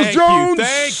Seals-Jones.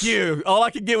 Thank you. All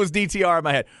I could get was DTR in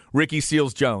my head. Ricky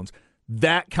Seals-Jones.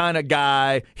 That kind of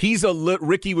guy.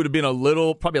 Ricky would have been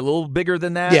probably a little bigger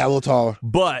than that. Yeah, a little taller.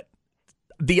 But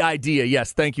the idea,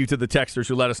 yes, thank you to the texters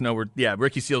who let us know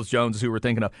Ricky Seals-Jones is who we're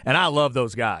thinking of. And I love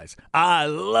those guys. I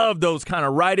love those kind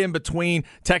of right in between.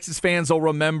 Texas fans will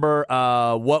remember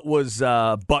what was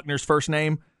Buckner's first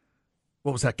name.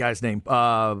 What was that guy's name?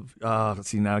 Let's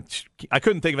see now. I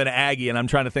couldn't think of an Aggie, and I'm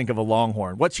trying to think of a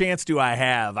Longhorn. What chance do I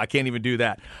have? I can't even do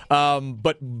that.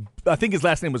 But I think his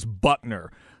last name was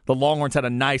Buckner. The Longhorns had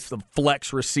a nice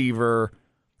flex receiver.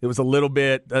 It was a little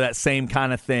bit of that same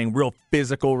kind of thing, real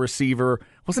physical receiver.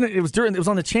 Wasn't it? It was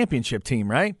on the championship team,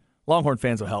 right? Longhorn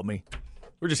fans will help me.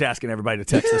 We're just asking everybody to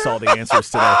text us all the answers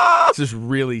today. This is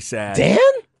really sad. Dan?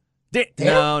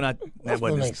 No, not that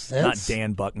wouldn't make sense. Not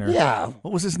Dan Buckner. Yeah.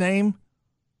 What was his name?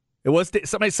 It was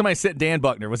somebody said Dan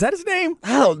Buckner. Was that his name?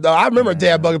 I don't know. I remember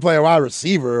Dan Buckner playing wide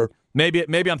receiver. Maybe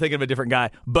I'm thinking of a different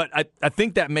guy, but I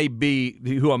think that may be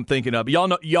who I'm thinking of.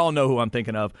 Y'all know who I'm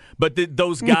thinking of. But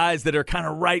those guys that are kind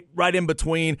of right in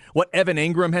between what Evan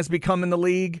Ingram has become in the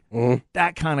league,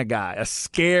 that kind of guy, a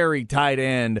scary tight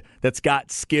end that's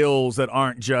got skills that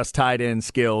aren't just tight end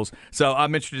skills. So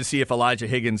I'm interested to see if Elijah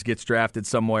Higgins gets drafted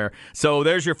somewhere. So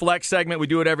there's your flex segment. We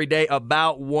do it every day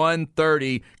about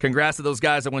 1:30. Congrats to those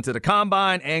guys that went to the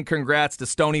Combine, and congrats to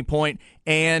Stony Point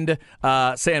and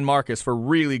San Marcos for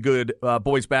really good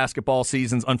boys basketball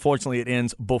seasons. Unfortunately, it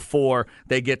ends before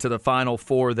they get to the Final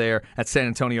Four there at San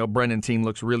Antonio. Brennan team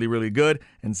looks really, really good,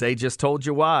 and Zay just told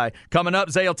you why. Coming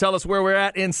up, Zay will tell us where we're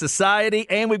at in society,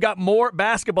 and we've got more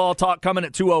basketball talk coming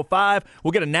at 2:05.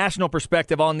 We'll get a national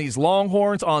perspective on these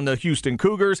Longhorns, on the Houston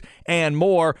Cougars, and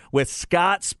more with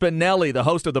Scott Spinelli, the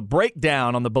host of The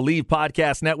Breakdown on the Believe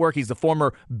Podcast Network. He's the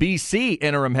former BC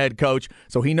interim head coach,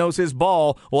 so he knows his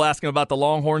ball. We'll ask him about the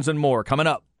Longhorns and more coming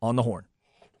up on The Horn.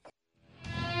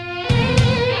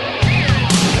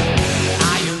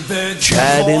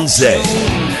 Chad and Zay.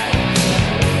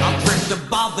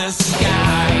 of the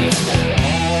sky.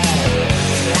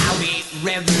 Cloudy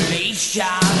revelations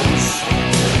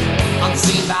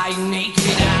unseen by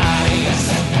naked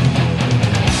eyes.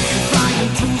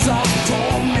 Flying tools of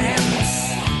torment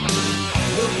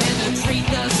will penetrate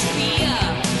the sphere.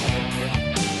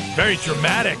 Very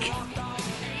dramatic.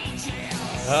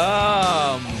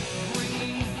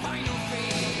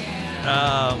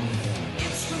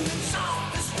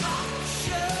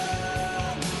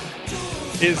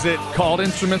 Is it called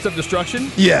Instruments of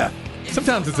Destruction? Yeah.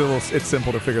 Sometimes it's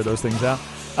simple to figure those things out.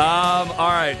 All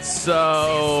right,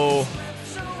 so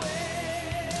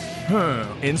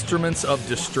Instruments of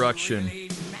Destruction.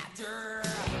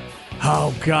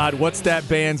 Oh God, what's that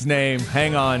band's name?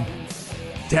 Hang on.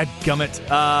 Dadgummit.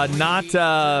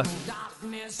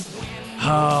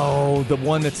 The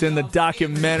one that's in the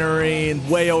documentary and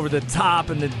way over the top,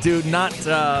 and the dude,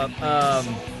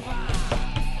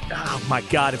 oh my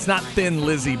God, it's not Thin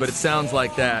Lizzy, but it sounds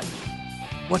like that.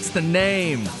 What's the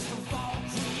name?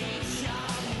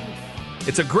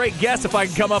 It's a great guess if I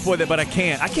can come up with it, but I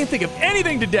can't. I can't think of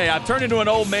anything today. I've turned into an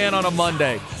old man on a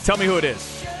Monday. Tell me who it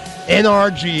is.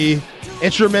 NRG,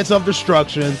 Instruments of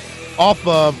Destruction, off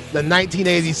of the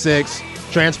 1986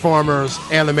 Transformers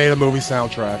animated movie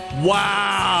soundtrack.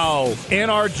 Wow.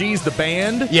 NRG's the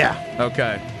band? Yeah.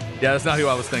 Okay. Yeah, that's not who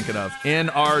I was thinking of.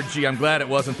 NRG. I'm glad it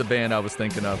wasn't the band I was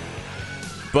thinking of.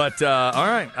 But, all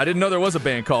right. I didn't know there was a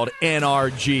band called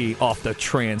NRG off the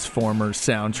Transformers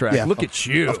soundtrack. Yeah. Look at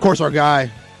you. Of course, our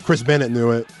guy, Chris Bennett,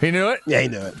 knew it. He knew it? Yeah, he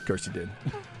knew it. Of course he did.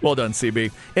 Well done,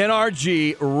 CB.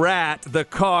 NRG, Rat, The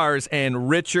Cars, and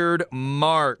Richard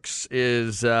Marx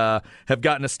have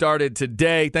gotten us started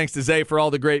today. Thanks to Zay for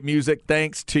all the great music.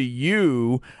 Thanks to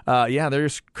you.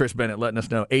 There's Chris Bennett letting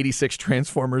us know. 86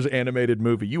 Transformers animated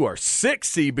movie. You are sick,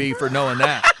 CB, for knowing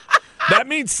that. That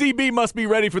means CB must be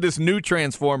ready for this new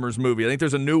Transformers movie. I think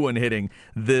there's a new one hitting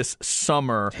this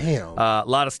summer. Damn. A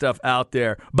lot of stuff out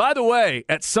there. By the way,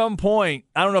 at some point,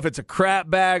 I don't know if it's a crap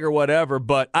bag or whatever,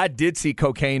 but I did see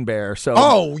Cocaine Bear.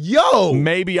 So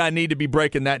maybe I need to be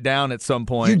breaking that down at some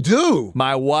point. You do.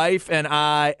 My wife and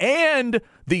I and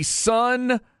the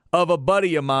son of a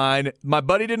buddy of mine. My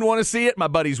buddy didn't want to see it. My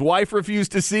buddy's wife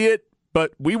refused to see it,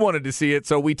 but we wanted to see it,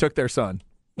 so we took their son.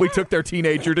 We took their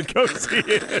teenager to go see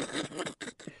it.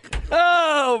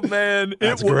 Oh, man.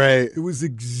 That's great. It was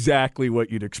exactly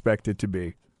what you'd expect it to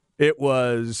be. It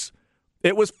was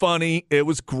funny. It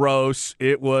was gross.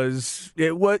 It was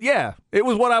what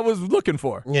I was looking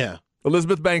for. Yeah.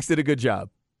 Elizabeth Banks did a good job.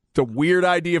 It's a weird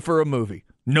idea for a movie.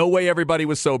 No way everybody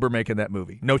was sober making that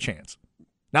movie. No chance.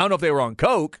 Now, I don't know if they were on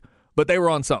coke, but they were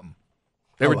on something.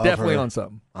 They were definitely on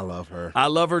something. I love her. I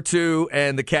love her, too,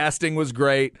 and the casting was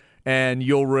great. And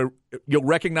you'll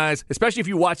recognize, especially if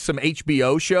you watch some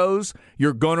HBO shows,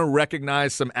 you're going to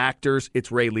recognize some actors.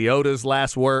 It's Ray Liotta's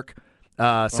last work.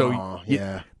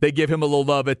 They give him a little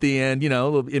love at the end,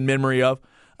 in memory of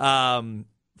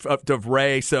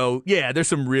Ray. So, yeah, there's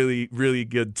some really, really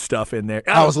good stuff in there.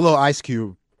 I was a little Ice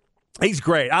Cube. He's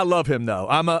great. I love him, though.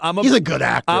 He's a good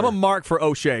actor. I'm a mark for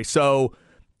O'Shea. So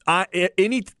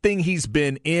anything he's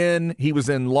been in, he was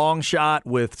in Long Shot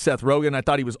with Seth Rogen. I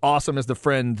thought he was awesome as the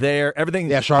friend there.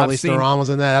 Charlize Theron was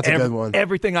in that. That's a good one.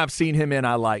 Everything I've seen him in,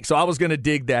 I like. So I was going to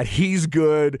dig that. He's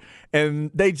good,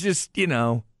 and they just,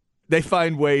 they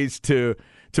find ways to.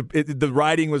 The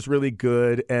writing was really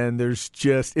good, and there's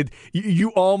just you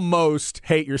almost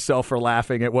hate yourself for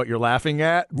laughing at what you're laughing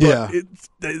at. But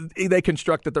they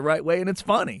construct it the right way, and it's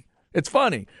funny. It's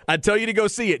funny. I'd tell you to go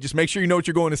see it. Just make sure you know what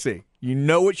you're going to see. You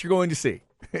know what you're going to see.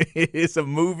 It's a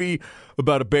movie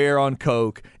about a bear on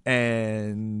coke,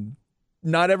 and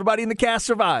not everybody in the cast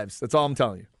survives. That's all I'm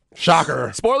telling you.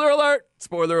 Shocker. Spoiler alert.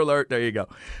 Spoiler alert. There you go.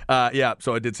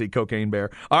 So I did see Cocaine Bear.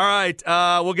 All right.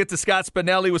 We'll get to Scott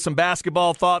Spinelli with some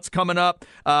basketball thoughts coming up.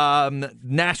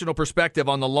 National perspective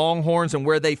on the Longhorns and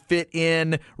where they fit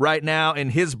in right now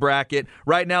in his bracket.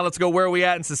 Right now, let's go where are we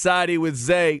at in society with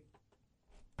Zay.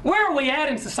 Where are we at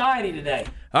in society today?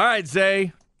 All right,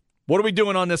 Zay. What are we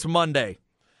doing on this Monday?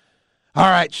 All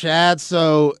right, Chad.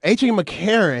 So, A.J.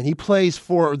 McCarron, he plays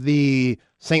for the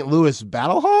St. Louis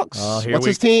Battlehawks. What's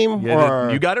his team?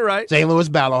 You got it right. St. Louis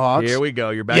Battlehawks. Here we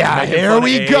go. You're back. Yeah, here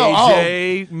we go.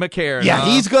 A.J. McCarron. Yeah,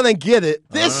 he's going to get it.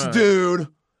 This dude,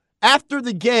 after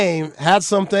the game, had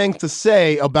some things to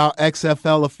say about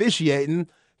XFL officiating.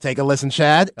 Take a listen,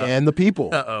 Chad, and the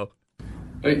people. Uh-oh.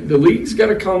 The league's got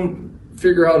to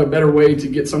figure out a better way to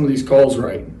get some of these calls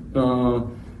right.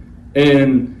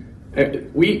 And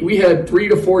we had 3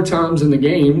 to 4 times in the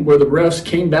game where the refs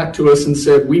came back to us and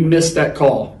said, we missed that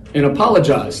call, and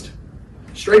apologized.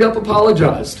 Straight up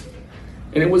apologized.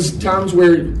 And it was times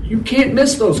where you can't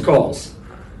miss those calls.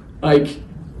 Like,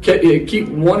 keep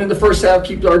one in the first half,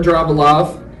 keep our drive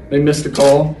alive. They missed a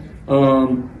call.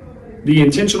 The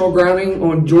intentional grounding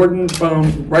on Jordan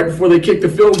right before they kicked the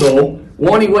field goal.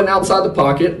 One, he wasn't outside the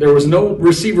pocket. There was no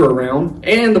receiver around,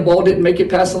 and the ball didn't make it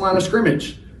past the line of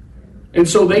scrimmage. And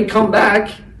so they come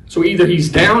back. So either he's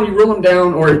down, you rule him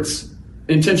down, or it's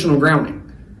intentional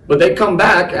grounding. But they come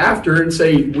back after and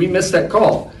say, we missed that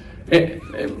call. And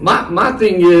my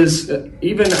thing is,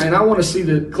 and I want to see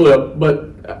the clip, but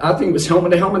I think it was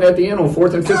helmet to helmet at the end on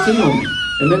 4th and 15 on me.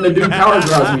 And then the dude power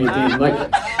drives me at the end.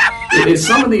 Like, it's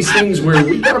some of these things where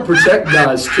we got to protect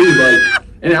guys too. Like,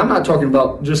 and I'm not talking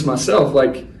about just myself.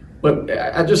 Like, but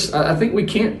I think we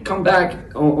can't come back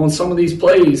on some of these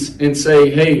plays and say,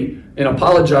 hey, and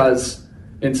apologize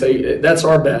and say that's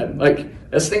our bad. Like,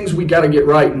 that's things we got to get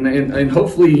right. And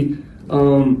hopefully,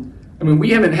 we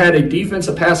haven't had a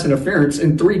defensive pass interference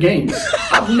in 3 games.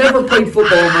 I've never played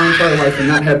football in my entire life and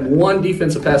not had one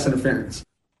defensive pass interference.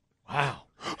 Wow.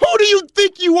 Who do you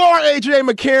think you are, A.J.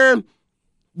 McCarron?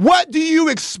 What do you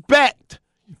expect?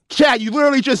 Chad, you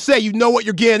literally just say you know what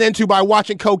you're getting into by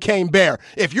watching Cocaine Bear.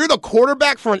 If you're the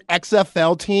quarterback for an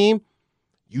XFL team,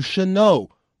 you should know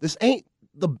this ain't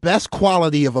the best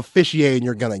quality of officiating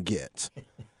you're going to get.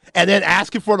 And then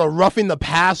asking for the roughing the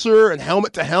passer and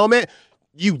helmet to helmet,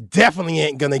 you definitely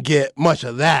ain't going to get much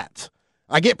of that.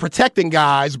 I get protecting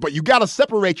guys, but you got to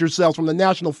separate yourselves from the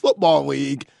National Football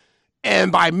League.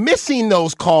 And by missing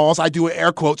those calls, I do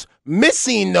air quotes,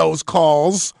 missing those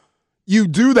calls, you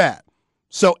do that.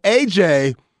 So,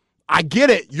 AJ, I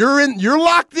get it. You're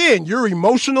locked in. You're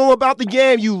emotional about the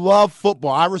game. You love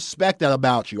football. I respect that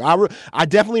about you. I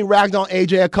definitely ragged on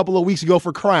AJ a couple of weeks ago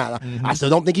for crying. Mm-hmm. I still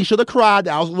don't think he should have cried.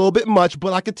 That was a little bit much,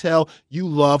 but I could tell you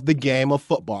love the game of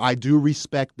football. I do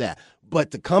respect that. But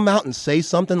to come out and say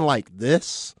something like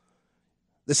this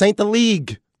ain't the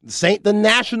league. This ain't the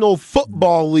National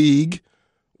Football League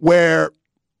where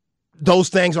those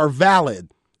things are valid.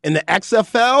 In the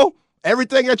XFL,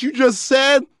 everything that you just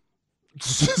said,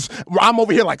 I'm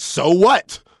over here like, so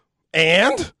what?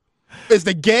 And is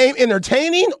the game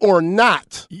entertaining or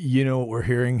not? You know what we're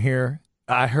hearing here?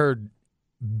 I heard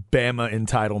Bama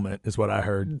entitlement is what I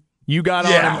heard. You got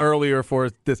on him earlier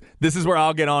for this. This is where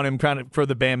I'll get on him kind of for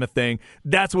the Bama thing.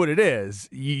 That's what it is.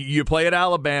 You play at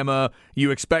Alabama,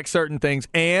 you expect certain things,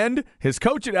 and his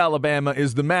coach at Alabama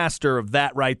is the master of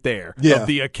that right there, of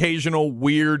the occasional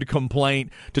weird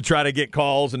complaint to try to get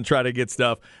calls and try to get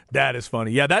stuff. That is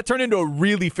funny. Yeah, that turned into a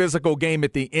really physical game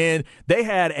at the end. They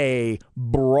had a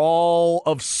brawl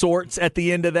of sorts at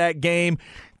the end of that game.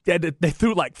 They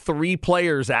threw like 3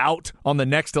 players out on the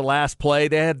next to last play.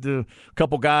 They had a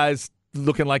couple guys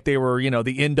looking like they were, the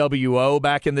NWO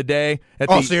back in the day.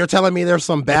 So you're telling me there's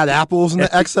some bad apples in the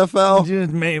XFL?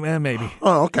 Maybe.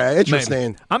 Oh, okay.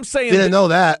 Interesting. Maybe. I'm saying didn't know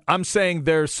that. I'm saying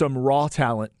there's some raw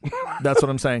talent. That's what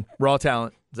I'm saying. Raw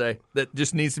talent. Zay, that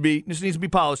just needs to be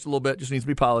polished a little bit. Just needs to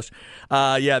be polished.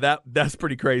 That's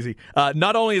pretty crazy.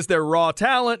 Not only is there raw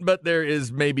talent, but there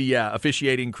is maybe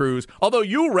officiating crews. Although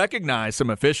you'll recognize some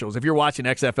officials if you're watching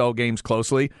XFL games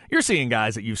closely. You're seeing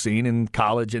guys that you've seen in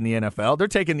college and the NFL. They're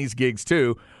taking these gigs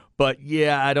too. But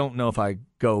I don't know if I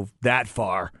go that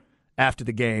far after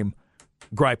the game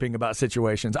griping about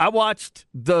situations. I watched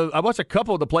a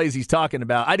couple of the plays he's talking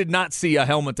about. I did not see a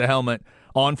helmet to helmet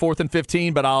on 4th and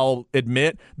 15, but I'll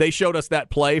admit they showed us that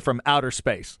play from outer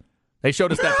space. They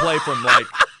showed us that play from like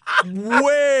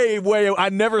way. I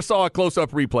never saw a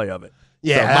close-up replay of it.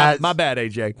 Yeah, so my bad,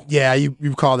 AJ. Yeah, you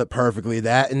called it perfectly.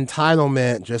 That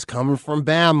entitlement just coming from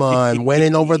Bama and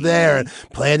winning over there and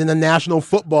playing in the National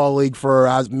Football League for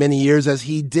as many years as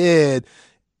he did.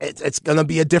 It's going to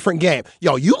be a different game.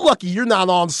 Yo, you lucky you're not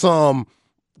on some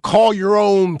call your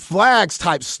own flags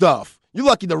type stuff. You're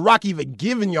lucky the Rock even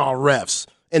giving y'all refs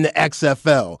in the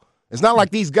XFL. It's not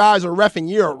like these guys are reffing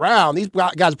year-round. These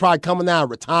guys are probably coming out of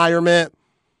retirement,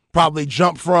 probably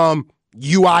jump from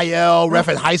UIL,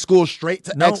 reffing high school straight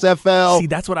to XFL. See,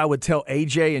 that's what I would tell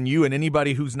AJ and you and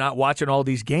anybody who's not watching all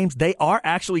these games. They are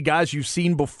actually guys you've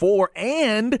seen before,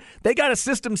 and they got a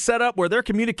system set up where they're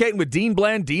communicating with Dean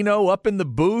Blandino up in the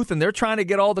booth, and they're trying to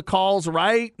get all the calls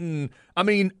right. And,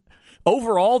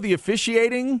 overall, the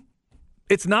officiating,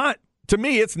 to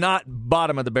me, it's not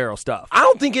bottom of the barrel stuff. I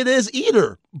don't think it is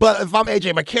either. But if I'm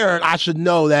AJ McCarron, I should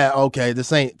know that, okay,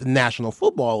 this ain't the National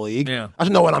Football League. Yeah. I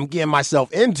should know what I'm getting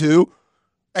myself into.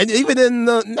 And even in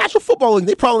the National Football League,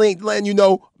 they probably ain't letting you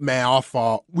know, man, our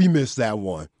fault. We missed that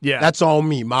one. Yeah. That's on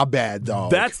me. My bad,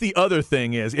 dog. That's the other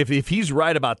thing is, if he's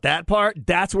right about that part,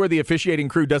 that's where the officiating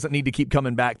crew doesn't need to keep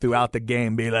coming back throughout the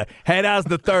game. Be like, hey, that was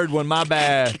the third one. My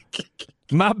bad.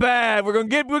 My bad. We'll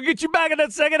get you back in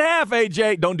that second half,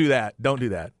 AJ. Don't do that.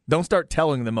 Don't start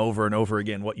telling them over and over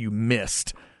again what you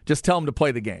missed. Just tell them to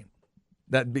play the game.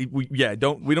 We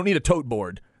don't need a tote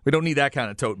board. We don't need that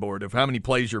kind of tote board of how many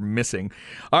plays you're missing.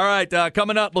 All right,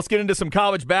 coming up, let's get into some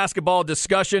college basketball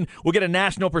discussion. We'll get a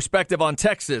national perspective on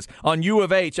Texas, on U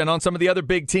of H, and on some of the other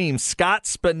big teams. Scott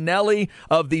Spinelli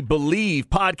of the Believe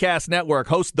Podcast Network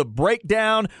hosts The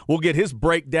Breakdown. We'll get his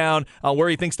breakdown on where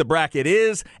he thinks the bracket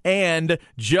is and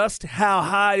just how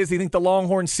high does he think the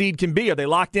Longhorn seed can be. Are they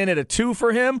locked in at a 2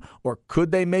 for him, or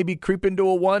could they maybe creep into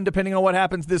a 1 depending on what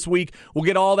happens this week? We'll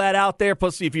get all that out there.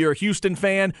 Plus, if you're a Houston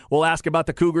fan, we'll ask about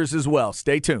the Cougars as well.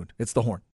 Stay tuned. It's The Horn.